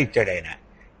 ఉపన్యాసాలు ఇచ్చాడు ఆయన.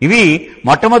 ఇవి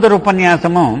మొట్టమొదటి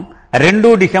ఉపన్యాసము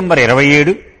 2 డిసెంబర్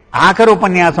 27, ఆఖరి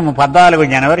ఉపన్యాసము 14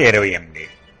 జనవరి 28.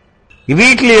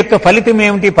 వీటి యొక్క ఫలితం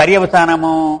ఏమిటి?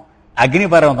 పర్యవసానము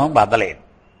అగ్నిపర్వతం బద్దలేదు.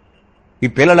 ఈ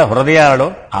పిల్లల హృదయాలలో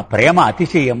ఆ ప్రేమ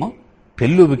అతిశయము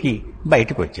పెళ్ళుబికి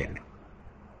బయటకు వచ్చింది.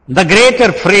 The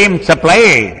greater frame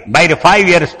supplied by the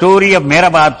 5-year story of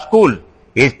Meherabad school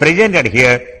is presented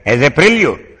here as a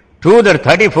prelude to the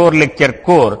 34 lecture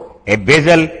core, a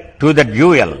bezel to the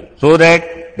dual, so that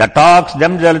the talks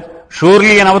themselves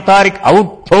surely an avtaric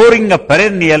outpouring of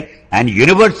perennial and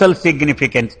universal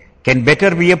significance can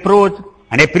better be approached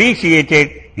and appreciated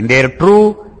in their true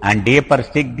and deeper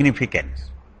significance.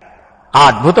 ఆ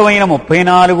అద్భుతమైన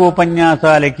 34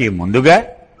 ఉపన్యాసాలకి ముందుగా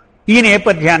ఈ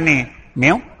నేపథ్యాన్ని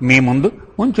మేము మీ ముందు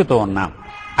ఉంచుతూ ఉన్నాం.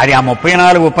 అది ఆ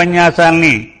 34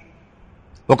 ఉపన్యాసాలని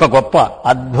ఒక గొప్ప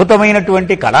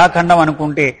అద్భుతమైనటువంటి కళాఖండం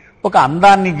అనుకుంటే ఒక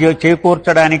అందాన్ని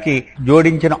చేకూర్చడానికి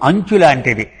జోడించిన అంచు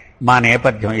లాంటిది మా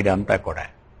నేపథ్యం ఇదంతా కూడా.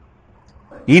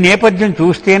 ఈ నేపథ్యం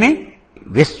చూస్తేనే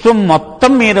విశ్వం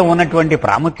మొత్తం మీద ఉన్నటువంటి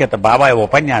ప్రాముఖ్యత బాబాయ్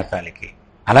ఉపన్యాసాలకి,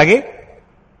 అలాగే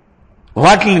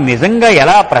వాటిని నిజంగా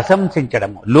ఎలా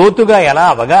ప్రశంసించడం, లోతుగా ఎలా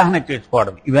అవగాహన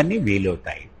చేసుకోవడం, ఇవన్నీ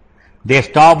వీలవుతాయి. The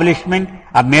establishment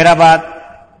of Meherabad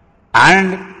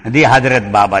and the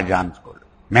Hazrat Babajan school.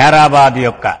 Meherabad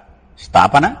యొక్క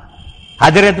స్థాపన,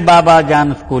 హజరత్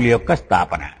బాబాజాన్ స్కూల్ యొక్క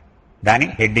స్థాపన, దాని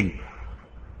హెడ్డింగ్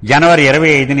జనవరి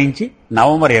 25 నుంచి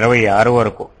నవంబర్ 26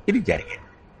 వరకు ఇది జరిగింది.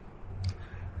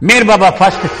 Meher Baba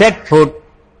first set foot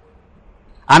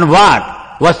on what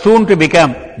was soon to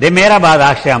become the Mehrabad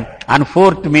Ashram on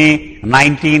 4th May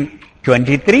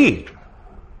 1923.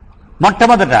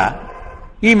 మొట్టమొదట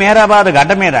ఈ మేరాబాద్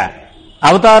గడ్డ మీద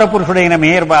అవతార పురుషుడైన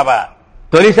మెహర్ బాబా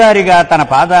తొలిసారిగా తన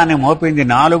పాదాన్ని మోపింది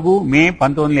 4 మే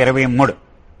 1923.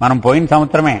 మనం పోయిన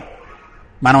సంవత్సరమే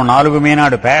మనం 4 మే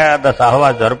నాడు పెద్ద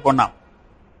సహవాసు జరుపుకున్నాం.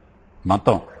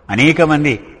 మొత్తం అనేక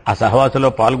మంది ఆ సహవాసులో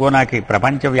పాల్గొనాకి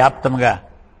ప్రపంచవ్యాప్తంగా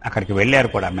అక్కడికి వెళ్ళారు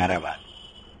కూడా మేరాబాద్.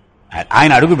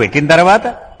 ఆయన అడుగు పెట్టిన తర్వాత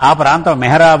ఆ ప్రాంతం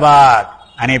మెహరాబాద్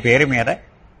అనే పేరు మీద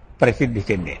ప్రసిద్ధి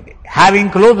చెందింది.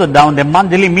 Having close down the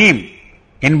monthly meme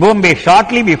In Bombay,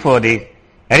 shortly before this,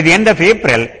 at the end of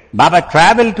April, Baba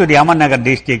travelled to the Amarnagar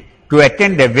district to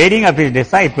attend the wedding of his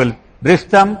disciples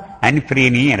Rustam and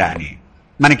Freeni Irani.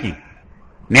 మనకి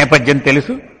నేపథ్యం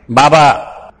తెలుసు. బాబా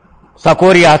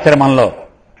సకోరి ఆశ్రమంలో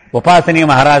ఉపాసనీ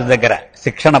మహారాజ్ దగ్గర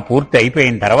శిక్షణ పూర్తి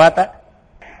అయిపోయిన తర్వాత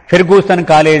Ferguson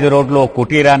college రోడ్లో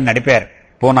కుటీరాన్ని నడిపారు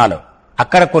పూనాలో.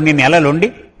 అక్కడ కొన్ని నెలలుండి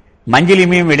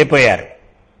మంజిలిమీం వెళ్ళిపోయారు.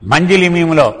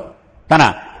 మంజిలిమీంలో తన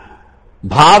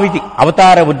భావి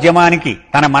అవతార ఉద్యమానికి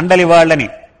తన మండలి వాళ్లని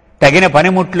తగిన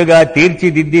పనిముట్లుగా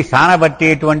తీర్చిదిద్ది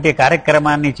సానబట్టేటువంటి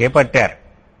కార్యక్రమాన్ని చేపట్టారు.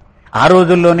 ఆ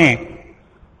రోజుల్లోనే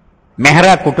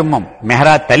మెహ్రా కుటుంబం,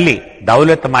 మెహ్రా తల్లి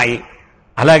దౌలత్మాయి,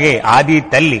 అలాగే ఆది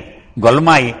తల్లి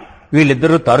గొల్మాయి,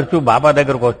 వీళ్ళిద్దరూ తరచూ బాబా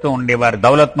దగ్గరకు వస్తూ ఉండేవారు.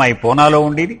 దౌలత్మాయి పూనాలో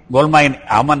ఉండేది, గొల్మాయి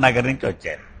అహ్మద్ నగర్ నుంచి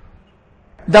వచ్చారు.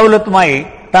 దౌలత్మాయి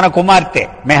తన కుమార్తె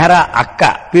మెహ్రా అక్క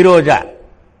ఫిరోజా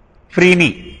ఫ్రీని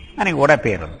అని కూడా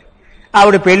పేరుంది.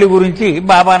 ఆవిడ పెళ్లి గురించి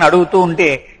బాబాని అడుగుతూ ఉంటే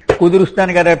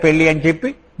కుదురుస్తాను కదా పెళ్లి అని చెప్పి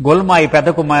గొల్మాయి పెద్ద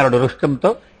కుమారుడు రుస్తంతో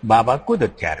బాబా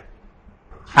కుదిర్చారు.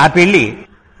 ఆ పెళ్లి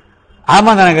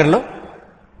అహ్మద్ నగర్లో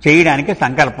చేయడానికి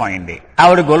సంకల్పం అయింది.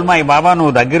 ఆవిడ గొల్మాయి, బాబా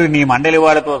నువ్వు దగ్గర నీ మండలి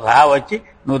వాళ్ళతో సహా వచ్చి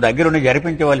నువ్వు దగ్గరుండి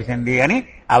జరిపించవలసింది అని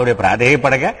ఆవిడ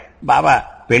ప్రాధేయపడగా బాబా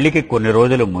పెళ్లికి కొన్ని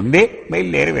రోజుల ముందే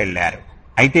బయలుదేరి వెళ్లారు.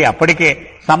 అయితే అప్పటికే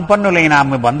సంపన్నులైన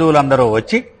ఆమె బంధువులందరూ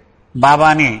వచ్చి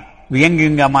బాబాని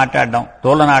వ్యంగ్యంగా మాట్లాడడం,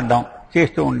 తోలనాడడం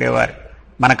చేస్తూ ఉండేవారు.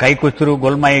 మన కైకొచ్చురు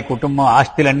గొల్మాయి కుటుంబం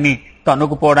ఆస్తులన్నీ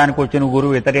తన్నుకుపోవడానికి వచ్చిన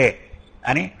గురువు ఇతడే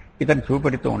అని ఇతను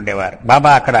చూపెడుతూ ఉండేవారు.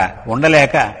 బాబా అక్కడ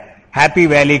ఉండలేక హ్యాపీ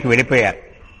వ్యాలీకి వెళ్ళిపోయారు.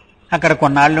 అక్కడ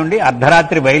కొన్నాళ్ళుండి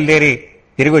అర్ధరాత్రి బయలుదేరి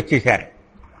తిరిగి వచ్చేశారు.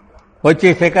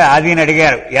 వచ్చేసాక ఆదిని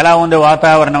అడిగారు, ఎలా ఉంది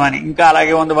వాతావరణం అని. ఇంకా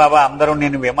అలాగే ఉంది బాబా, అందరూ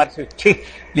నేను విమర్శించి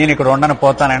నేను ఇక్కడ ఉండను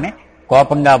పోతానని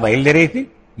కోపంగా బయలుదేరేసి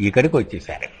ఇక్కడికి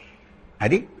వచ్చేశారు.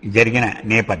 అది జరిగిన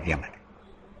నేపథ్యం.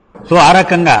 సో ఆ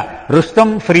రకంగా రుస్తం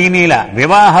ఫ్రీనీల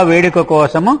వివాహ వేడుక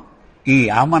కోసము ఈ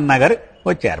అహ్మద్ నగర్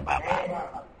వచ్చారు బాబా.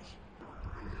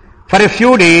 For a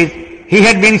few days he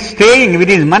had been staying with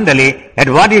his mandali at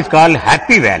what is called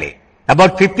Happy Valley,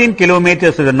 about 15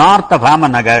 kilometers to the north of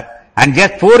Ahmednagar and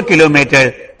just 4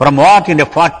 kilometers from what in the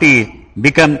 40s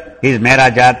become his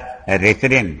Mehrajat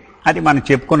residence. అది మనం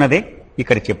చెప్పుకున్నదే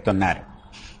ఇక్కడ చెప్తున్నారు.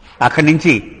 అక్కడి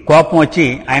నుంచి కోపం వచ్చి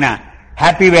ఆయన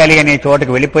happy valley అనే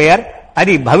చోటకు వెళ్ళిపోయారు.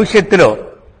 అది భవిష్యత్తులో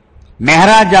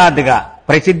మెహ్రాజాద్గా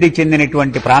ప్రసిద్ధి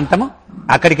చెందినటువంటి ప్రాంతము.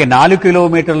 అక్కడికి 4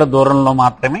 కిలోమీటర్ల దూరంలో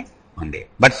మాత్రమే ఉంది.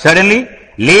 But suddenly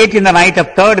late in the night of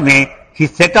 3rd May, he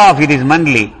set off with his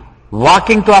mandali,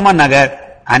 walking to Amarnagar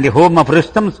and the home of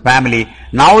Rustam's family,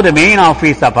 now the main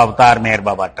office of Avatar Meher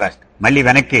Baba Trust. మళ్ళీ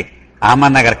వెనక్కి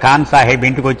అహ్మద్ నగర్ ఖాన్ సాహెబ్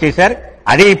ఇంటికి వచ్చేశారు.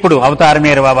 అదే ఇప్పుడు Avatar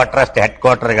Meyer బాబా trust head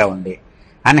quarter గా ఉంది.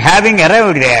 And having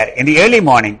arrived there in the early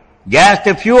morning, just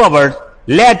a few hours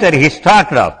later he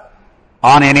started off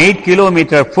on an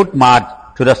 8-kilometer foot march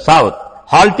to the south,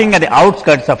 halting at the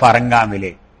outskirts of Arangam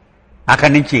village.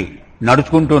 అక్కడి నుంచి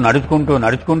నడుచుకుంటూ నడుచుకుంటూ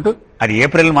నడుచుకుంటూ, అది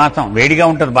April మాసం, వేడిగా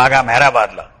ఉంటుంది బాగా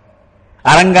మెహరాబాద్ లో,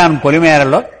 అరంగాన్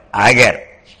పొలిమేరలో ఆగారు.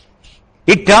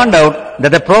 It turned out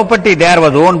that the property there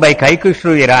was owned by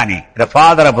కైకుష్రు Irani, the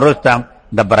father of Rustam,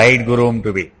 the bride groom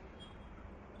to be.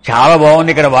 చాలా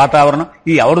బాగుంది ఇక్కడ వాతావరణం,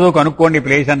 ఈ ఎవరిదో కనుక్కోండి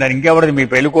ప్లేస్ అన్నారు. ఇంకెవరిది, మీ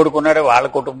పెళ్లి కొడుకున్నాడు, వాళ్ళ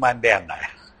కుటుంబాందే అన్నారు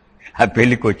ఆ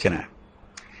పెళ్లికి వచ్చిన.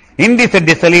 In this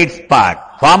desolate spot,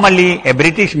 formerly a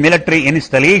British military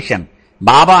installation,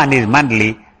 Baba and his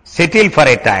mandali settled for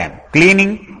a time,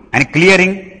 cleaning and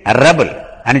clearing rubble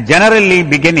and generally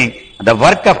beginning the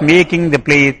work of making the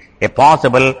place a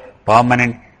possible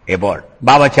permanent abode.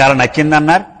 బాబా చాలా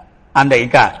నచ్చిందన్నారు.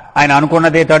 ఇక ఆయన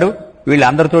అనుకున్నదే తడు,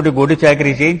 వీళ్ళందరితోటి గొడ్డు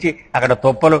చాకరీ చేయించి అక్కడ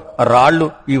తొప్పలు రాళ్లు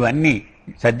ఇవన్నీ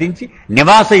సర్దించి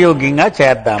నివాసయోగ్యంగా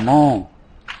చేద్దాము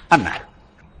అన్నారు.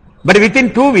 But with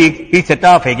in 2 weeks he set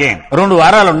off again. 2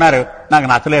 వారాలు ఉన్నారు, నాకు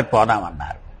నచ్చలేదు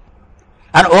పోదామన్నారు.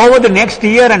 And over the next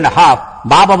year and a half,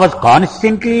 Baba was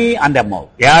constantly on the move.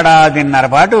 ఏడాదిన్నర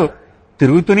పాటు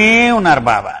తిరుగుతూనే ఉన్నారు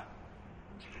బాబా.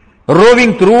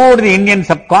 Roving throughout the Indian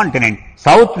subcontinent,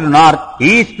 south to north,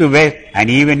 east to west, and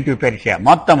even to Persia.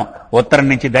 మొత్తం ఉత్తరం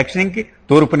నుంచి దక్షిణంకి,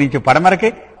 తూర్పు నుంచి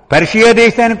పడమరకి, పర్షియా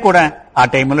దేశానికి కూడా ఆ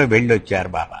టైంలో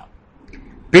వెళ్ళొచ్చారు బాబా.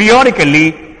 Periodically,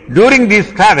 during this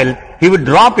travel, he would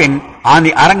drop in on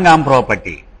the Arangam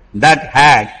property that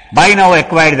had by now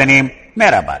acquired the name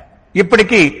Mehrabad.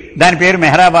 ఇప్పటికీ దాని పేరు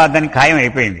మెహ్రాబాద్ అని ఖాయం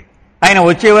అయిపోయింది. ఆయన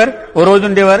వచ్చేవారు, ఓ రోజు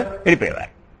ఉండేవారు,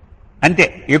 వెళ్ళిపోయేవారు, అంతే,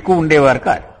 ఎక్కువ ఉండేవారు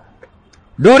కాదు.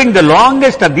 During the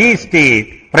longest of these stays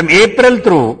from April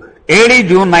through early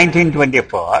June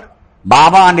 1924,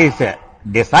 Baba and his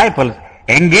disciples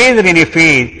engaged in a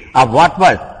phase of what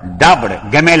was dubbed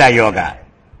Gamela Yoga,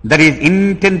 that is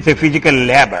intense physical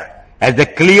labor, as they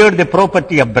cleared the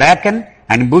property of bracken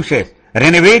and bushes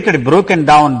renovated broken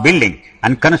down buildings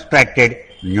and constructed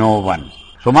new ones.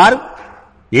 సుమారు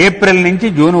April నుంచి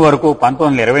June వరకు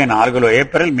 1924లో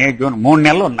April May June 3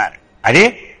 నెలలు ఉన్నారు. అదే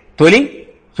తొలి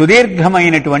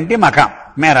సుదీర్ఘమైనటువంటి మకాం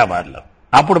మేరాబాద్ లో.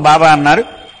 అప్పుడు బాబా అన్నారు,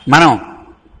 మనం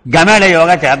గమేళ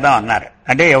యోగా చేద్దాం అన్నారు.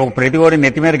 అంటే ఒక ప్రతికోడి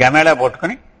నెత్తి మీద గమేళ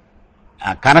పట్టుకుని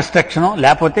కన్స్ట్రక్షన్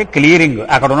లేకపోతే క్లియరింగ్,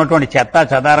 అక్కడ ఉన్నటువంటి చెత్త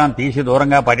చెదారం తీసి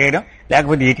దూరంగా పడేయడం,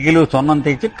 లేకపోతే ఇటుకలు సున్నం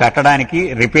తెచ్చి కట్టడానికి,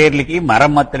 రిపేర్లకి,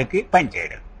 మరమ్మతులకి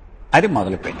పనిచేయడం, అది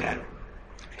మొదలు పెట్టారు.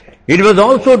 It was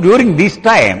also during this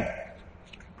time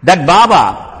that Baba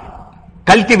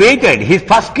cultivated his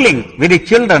first link with the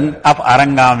children of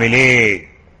అరంగాం village.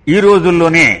 ఈ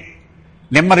రోజుల్లోనే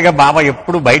నెమ్మదిగా బాబా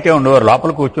ఎప్పుడు బయటే ఉండేవారు,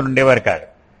 లోపల కూర్చుని ఉండేవారు కాదు.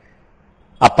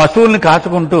 ఆ పశువుల్ని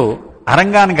కాచుకుంటూ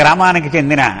అరంగాన్ గ్రామానికి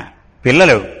చెందిన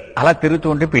పిల్లలు అలా తిరుగుతూ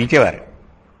ఉంటే పిలిచేవారు.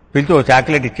 పిలిచి ఓ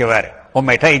చాక్లెట్ ఇచ్చేవారు, ఓ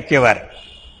మిఠాయి ఇచ్చేవారు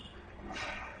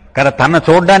కదా. తన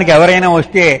చూడడానికి ఎవరైనా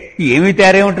వస్తే ఏమి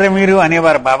తయారేమిటారా మీరు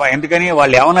అనేవారు బాబా. ఎందుకని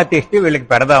వాళ్ళు ఏమైనా తెస్తే వీళ్ళకి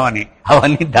పెడదామని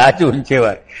అవన్నీ దాచి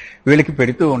ఉంచేవారు, వీళ్ళకి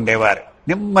పెడుతూ ఉండేవారు.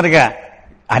 నెమ్మదిగా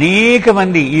అనేక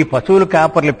మంది ఈ పశువుల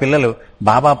కాపర్ల పిల్లలు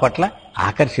బాబా పట్ల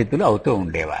ఆకర్షితులు అవుతూ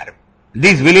ఉండేవారు.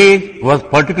 This village was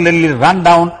particularly run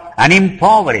down and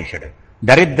ఇంపావరిష్డ్.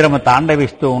 దరిద్రము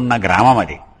తాండవిస్తూ ఉన్న గ్రామం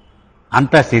అది.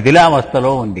 అంత శిథిలావస్థలో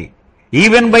ఉంది.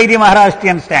 Even by the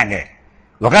Maharashtrian standard.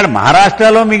 ఒకవేళ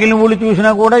మహారాష్ట్రలో మిగిలిన ఊళ్ళు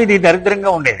చూసినా కూడా ఇది దరిద్రంగా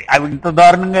ఉండేది. అవి ఇంత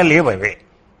దారుణంగా లేవు అవే.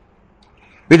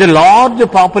 With large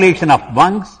population of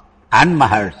monks and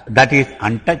Mahars that is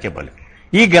untouchable.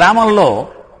 ఈ గ్రామంలో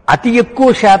అతి ఎక్కువ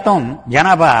శాతం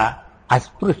జనాభా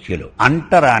అస్పృశ్యులు,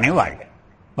 అంటరాని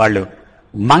వాళ్ళు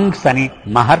మంక్స్ అని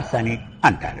మహర్స్ అని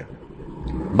అంటారు.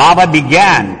 బాబా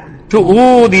బిగ్యాన్ టు ఊ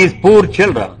these poor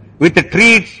children with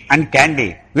treats and candy.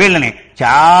 వీళ్ళని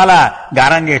చాలా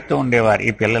గారం చేస్తూ ఉండేవారు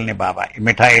ఈ పిల్లల్ని బాబా,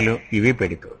 మిఠాయిలు ఇవి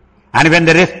పెడుతూ. And when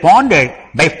they responded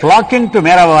by flocking to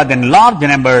Meherabad in large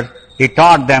numbers, he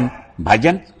taught them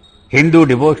bhajans, Hindu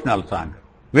devotional song.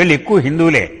 వీళ్ళు ఎక్కువ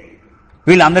హిందువులే.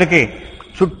 వీళ్ళందరికీ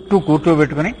చుట్టూ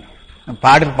కూర్చోబెట్టుకుని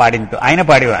పాడింటూ ఆయన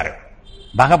పాడేవారు.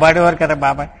 బాగా పాడేవారు కదా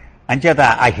బాబా. అంచేత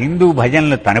ఆ హిందూ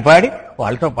భజనలు తనపాడి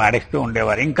వాళ్ళతో పాడిస్తూ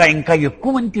ఉండేవారు. ఇంకా ఇంకా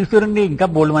ఎక్కువ మంది తీసుకురండి, ఇంకా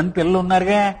బోల్డ్ మంది పిల్లలు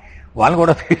ఉన్నారుగా, వాళ్ళు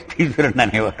కూడా తీసుకురండి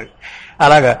అనేవారు.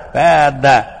 అలాగా పెద్ద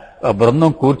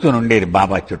బృందం కూర్చుని ఉండేది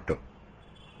బాబా చుట్టూ.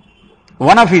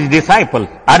 One of his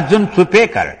disciples Arjun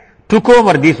సుపేకర్ took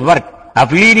over this work of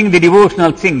leading the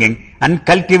devotional singing and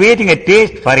cultivating a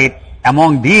taste for it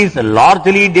among these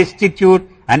largely destitute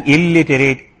and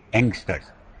illiterate youngsters.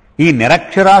 ఈ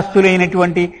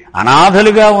నిరక్షరాస్తులైనటువంటి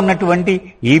అనాథలుగా ఉన్నటువంటి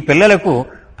ఈ పిల్లలకు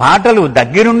పాటలు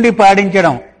దగ్గరుండి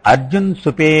పాడించడం అర్జున్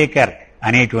సుపేకర్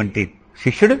అనేటువంటి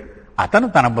శిష్యుడు అతను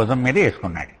తన భుజం మీద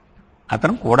వేసుకున్నాడు.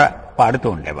 అతను కూడా పాడుతూ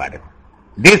ఉండేవాడు.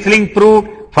 This link proved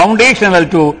foundational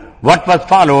to what was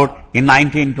followed in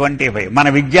 1925. మన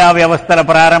విద్యా వ్యవస్థల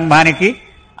ప్రారంభానికి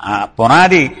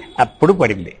పునాది అప్పుడు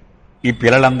పడింది. ఈ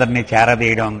పిల్లలందరినీ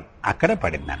చేరదీయడం అక్కడ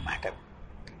పడింది అన్నమాట.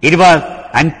 It was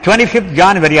on 25th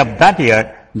January of that year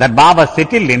that Baba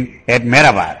settled in at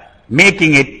Mehrabad,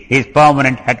 making it his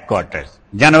permanent headquarters.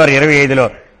 January 25లో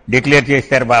declare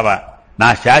చేశారు బాబా, నా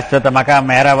శాశ్వత మకాం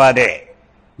మెహరాబాదే,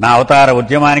 నా అవతార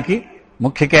ఉద్యమానికి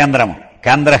ముఖ్య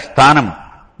కేంద్ర స్థానం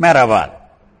Mehrabad.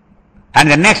 And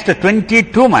the next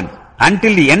 22 months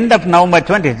until the end of November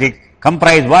 26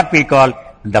 comprise what we call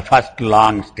the first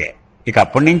long stay. ఇక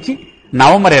అప్పటి నుంచి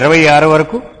నవంబర్ 26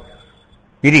 వరకు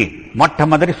ఇది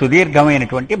మొట్టమొదటి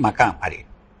సుదీర్ఘమైనటువంటి మకాం. అది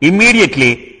immediately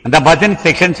the bhajan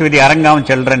sections with the అరంగాం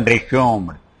children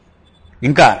resumed.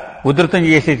 ఇంకా ఉధృతం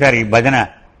చేసేసారు ఈ భజన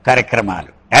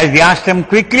కార్యక్రమాలు. As the Ashram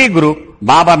quickly grew,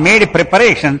 Baba made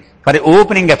preparation for the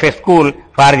opening of a school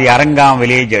for the అరంగాం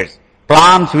villagers.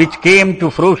 plans which came to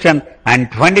fruition on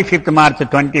 25th March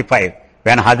 25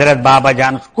 when Hazrat Baba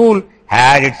Jan School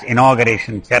had its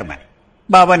inauguration ceremony.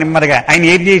 బాబా నెమ్మదిగా ఆయన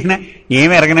ఏది చేసినా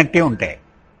ఏమి ఎరగనట్టే ఉంటాయి,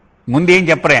 ముందేం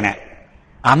చెప్పరైనా.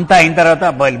 అంతా అయిన తర్వాత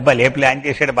భలే ప్లాన్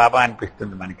చేశాడు బాబా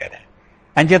అనిపిస్తుంది మనకి కదా.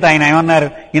 అంచేత ఆయన ఏమన్నారు,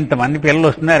 ఇంతమంది పిల్లలు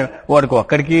వస్తున్నారు, వాడికి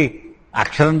ఒక్కడికి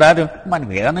అక్షరం రాదు, మనం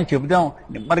ఏదైనా చెబుదాం,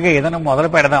 నెమ్మదిగా ఏదైనా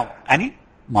మొదలు పెడదాం అని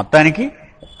మొత్తానికి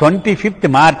 25th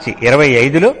March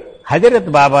 25లో Hazrat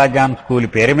Babajan school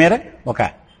పేరు మీద ఒక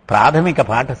ప్రాథమిక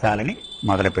పాఠశాలని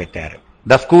మొదలుపెట్టారు.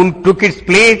 The school took its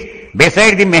place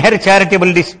beside the Meher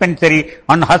Charitable Dispensary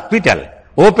and Hospital,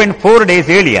 opened 4 days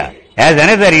earlier as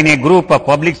another in a group of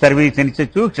public service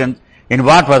institutions in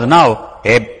what was now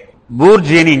a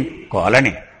bourgeoning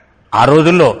colony. ఆ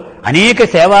రోజుల్లో అనేక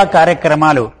సేవా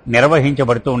కార్యక్రమాలు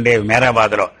నిర్వహించబడుతూ ఉండేవి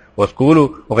మెహరాబాద్లో. ఓ school,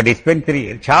 ఒక dispensary,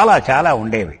 చాలా చాలా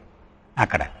ఉండేవి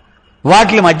అక్కడ.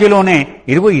 వాటి మధ్యలోనే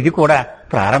ఇది కూడా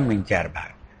ప్రారంభించారు.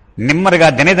 నెమ్మదిగా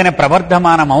దినదిన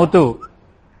ప్రవర్ధమానం అవుతూ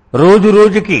రోజు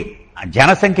రోజుకి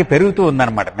జనసంఖ్య పెరుగుతూ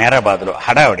ఉందన్నమాట మేరాబాద్లో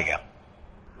హడావుడిగా.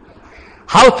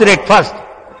 House rate first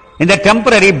in the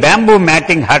temporary bamboo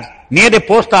matting hut near the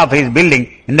post office building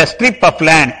in the strip of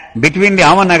land between the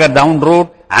Amanagar down road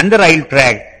and the rail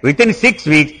track. Within 6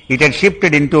 weeks, it had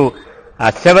shifted into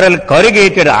several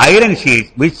corrugated iron sheets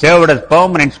which served as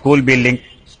permanent school building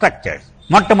structures.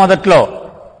 మొట్టమొదట్లో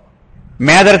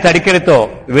మేదర తడికెలతో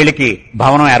వీళ్ళకి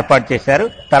భవనం ఏర్పాటు చేశారు.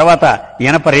 తర్వాత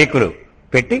ఇనప రేకులు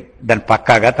పెట్టి దాన్ని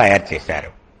పక్కాగా తయారు చేశారు.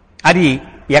 అది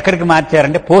ఎక్కడికి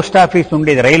మార్చారంటే పోస్ట్ ఆఫీస్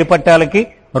ఉండేది రైలు పట్టాలకి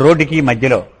రోడ్డుకి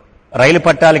మధ్యలో, రైలు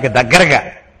పట్టాలకి దగ్గరగా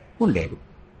ఉండేది.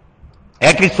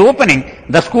 At its opening,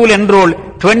 the school enrolled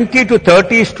 20 to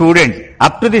 30 students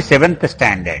up to the 7th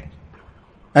standard.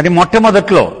 అది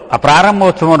మొట్టమొదట్లో ఆ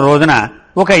ప్రారంభోత్సవం రోజున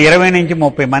ఒక 20 నుంచి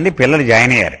 30 మంది పిల్లలు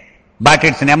జాయిన్ అయ్యారు. But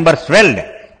its number swelled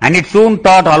and it soon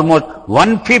taught almost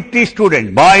 150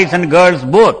 students, boys and girls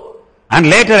both, and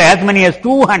later as many as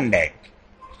 200.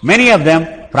 Many of them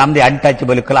from the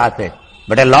untouchable classes,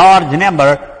 but a large number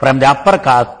from the upper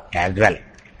caste as well.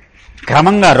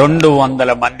 క్రమంగా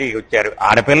 200 మంది వచ్చారు,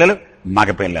 ఆడపిల్లలు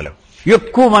మగపిల్లలు.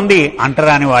 ఎక్కువ మంది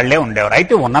అంటరాని వాళ్లే ఉండేవారు.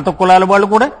 అయితే ఉన్నత కులాల వాళ్ళు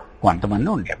కూడా కొంతమంది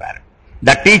ఉండేవారు.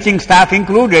 The teaching staff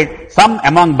included some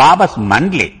among babas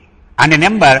మండ్లీ and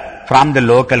number from the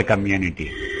local community.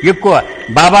 ఎక్కువ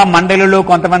బాబా మండలిలో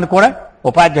కొంతమంది కూడా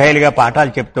ఉపాధ్యాయులుగా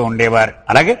పాఠాలు చెప్తూ ఉండేవారు.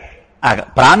 అలాగే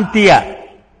ప్రాంతీయ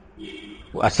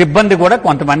సిబ్బంది కూడా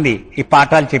కొంతమంది ఈ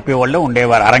పాఠాలు చెప్పేవాళ్ళు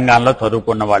ఉండేవారు, అరంగాల్లో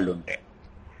చదువుకున్న వాళ్ళు ఉంటే.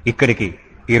 ఇక్కడికి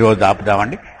ఈరోజు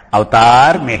ఆపుదామండి.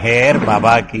 అవతార్ మెహర్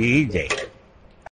బాబాకి జై.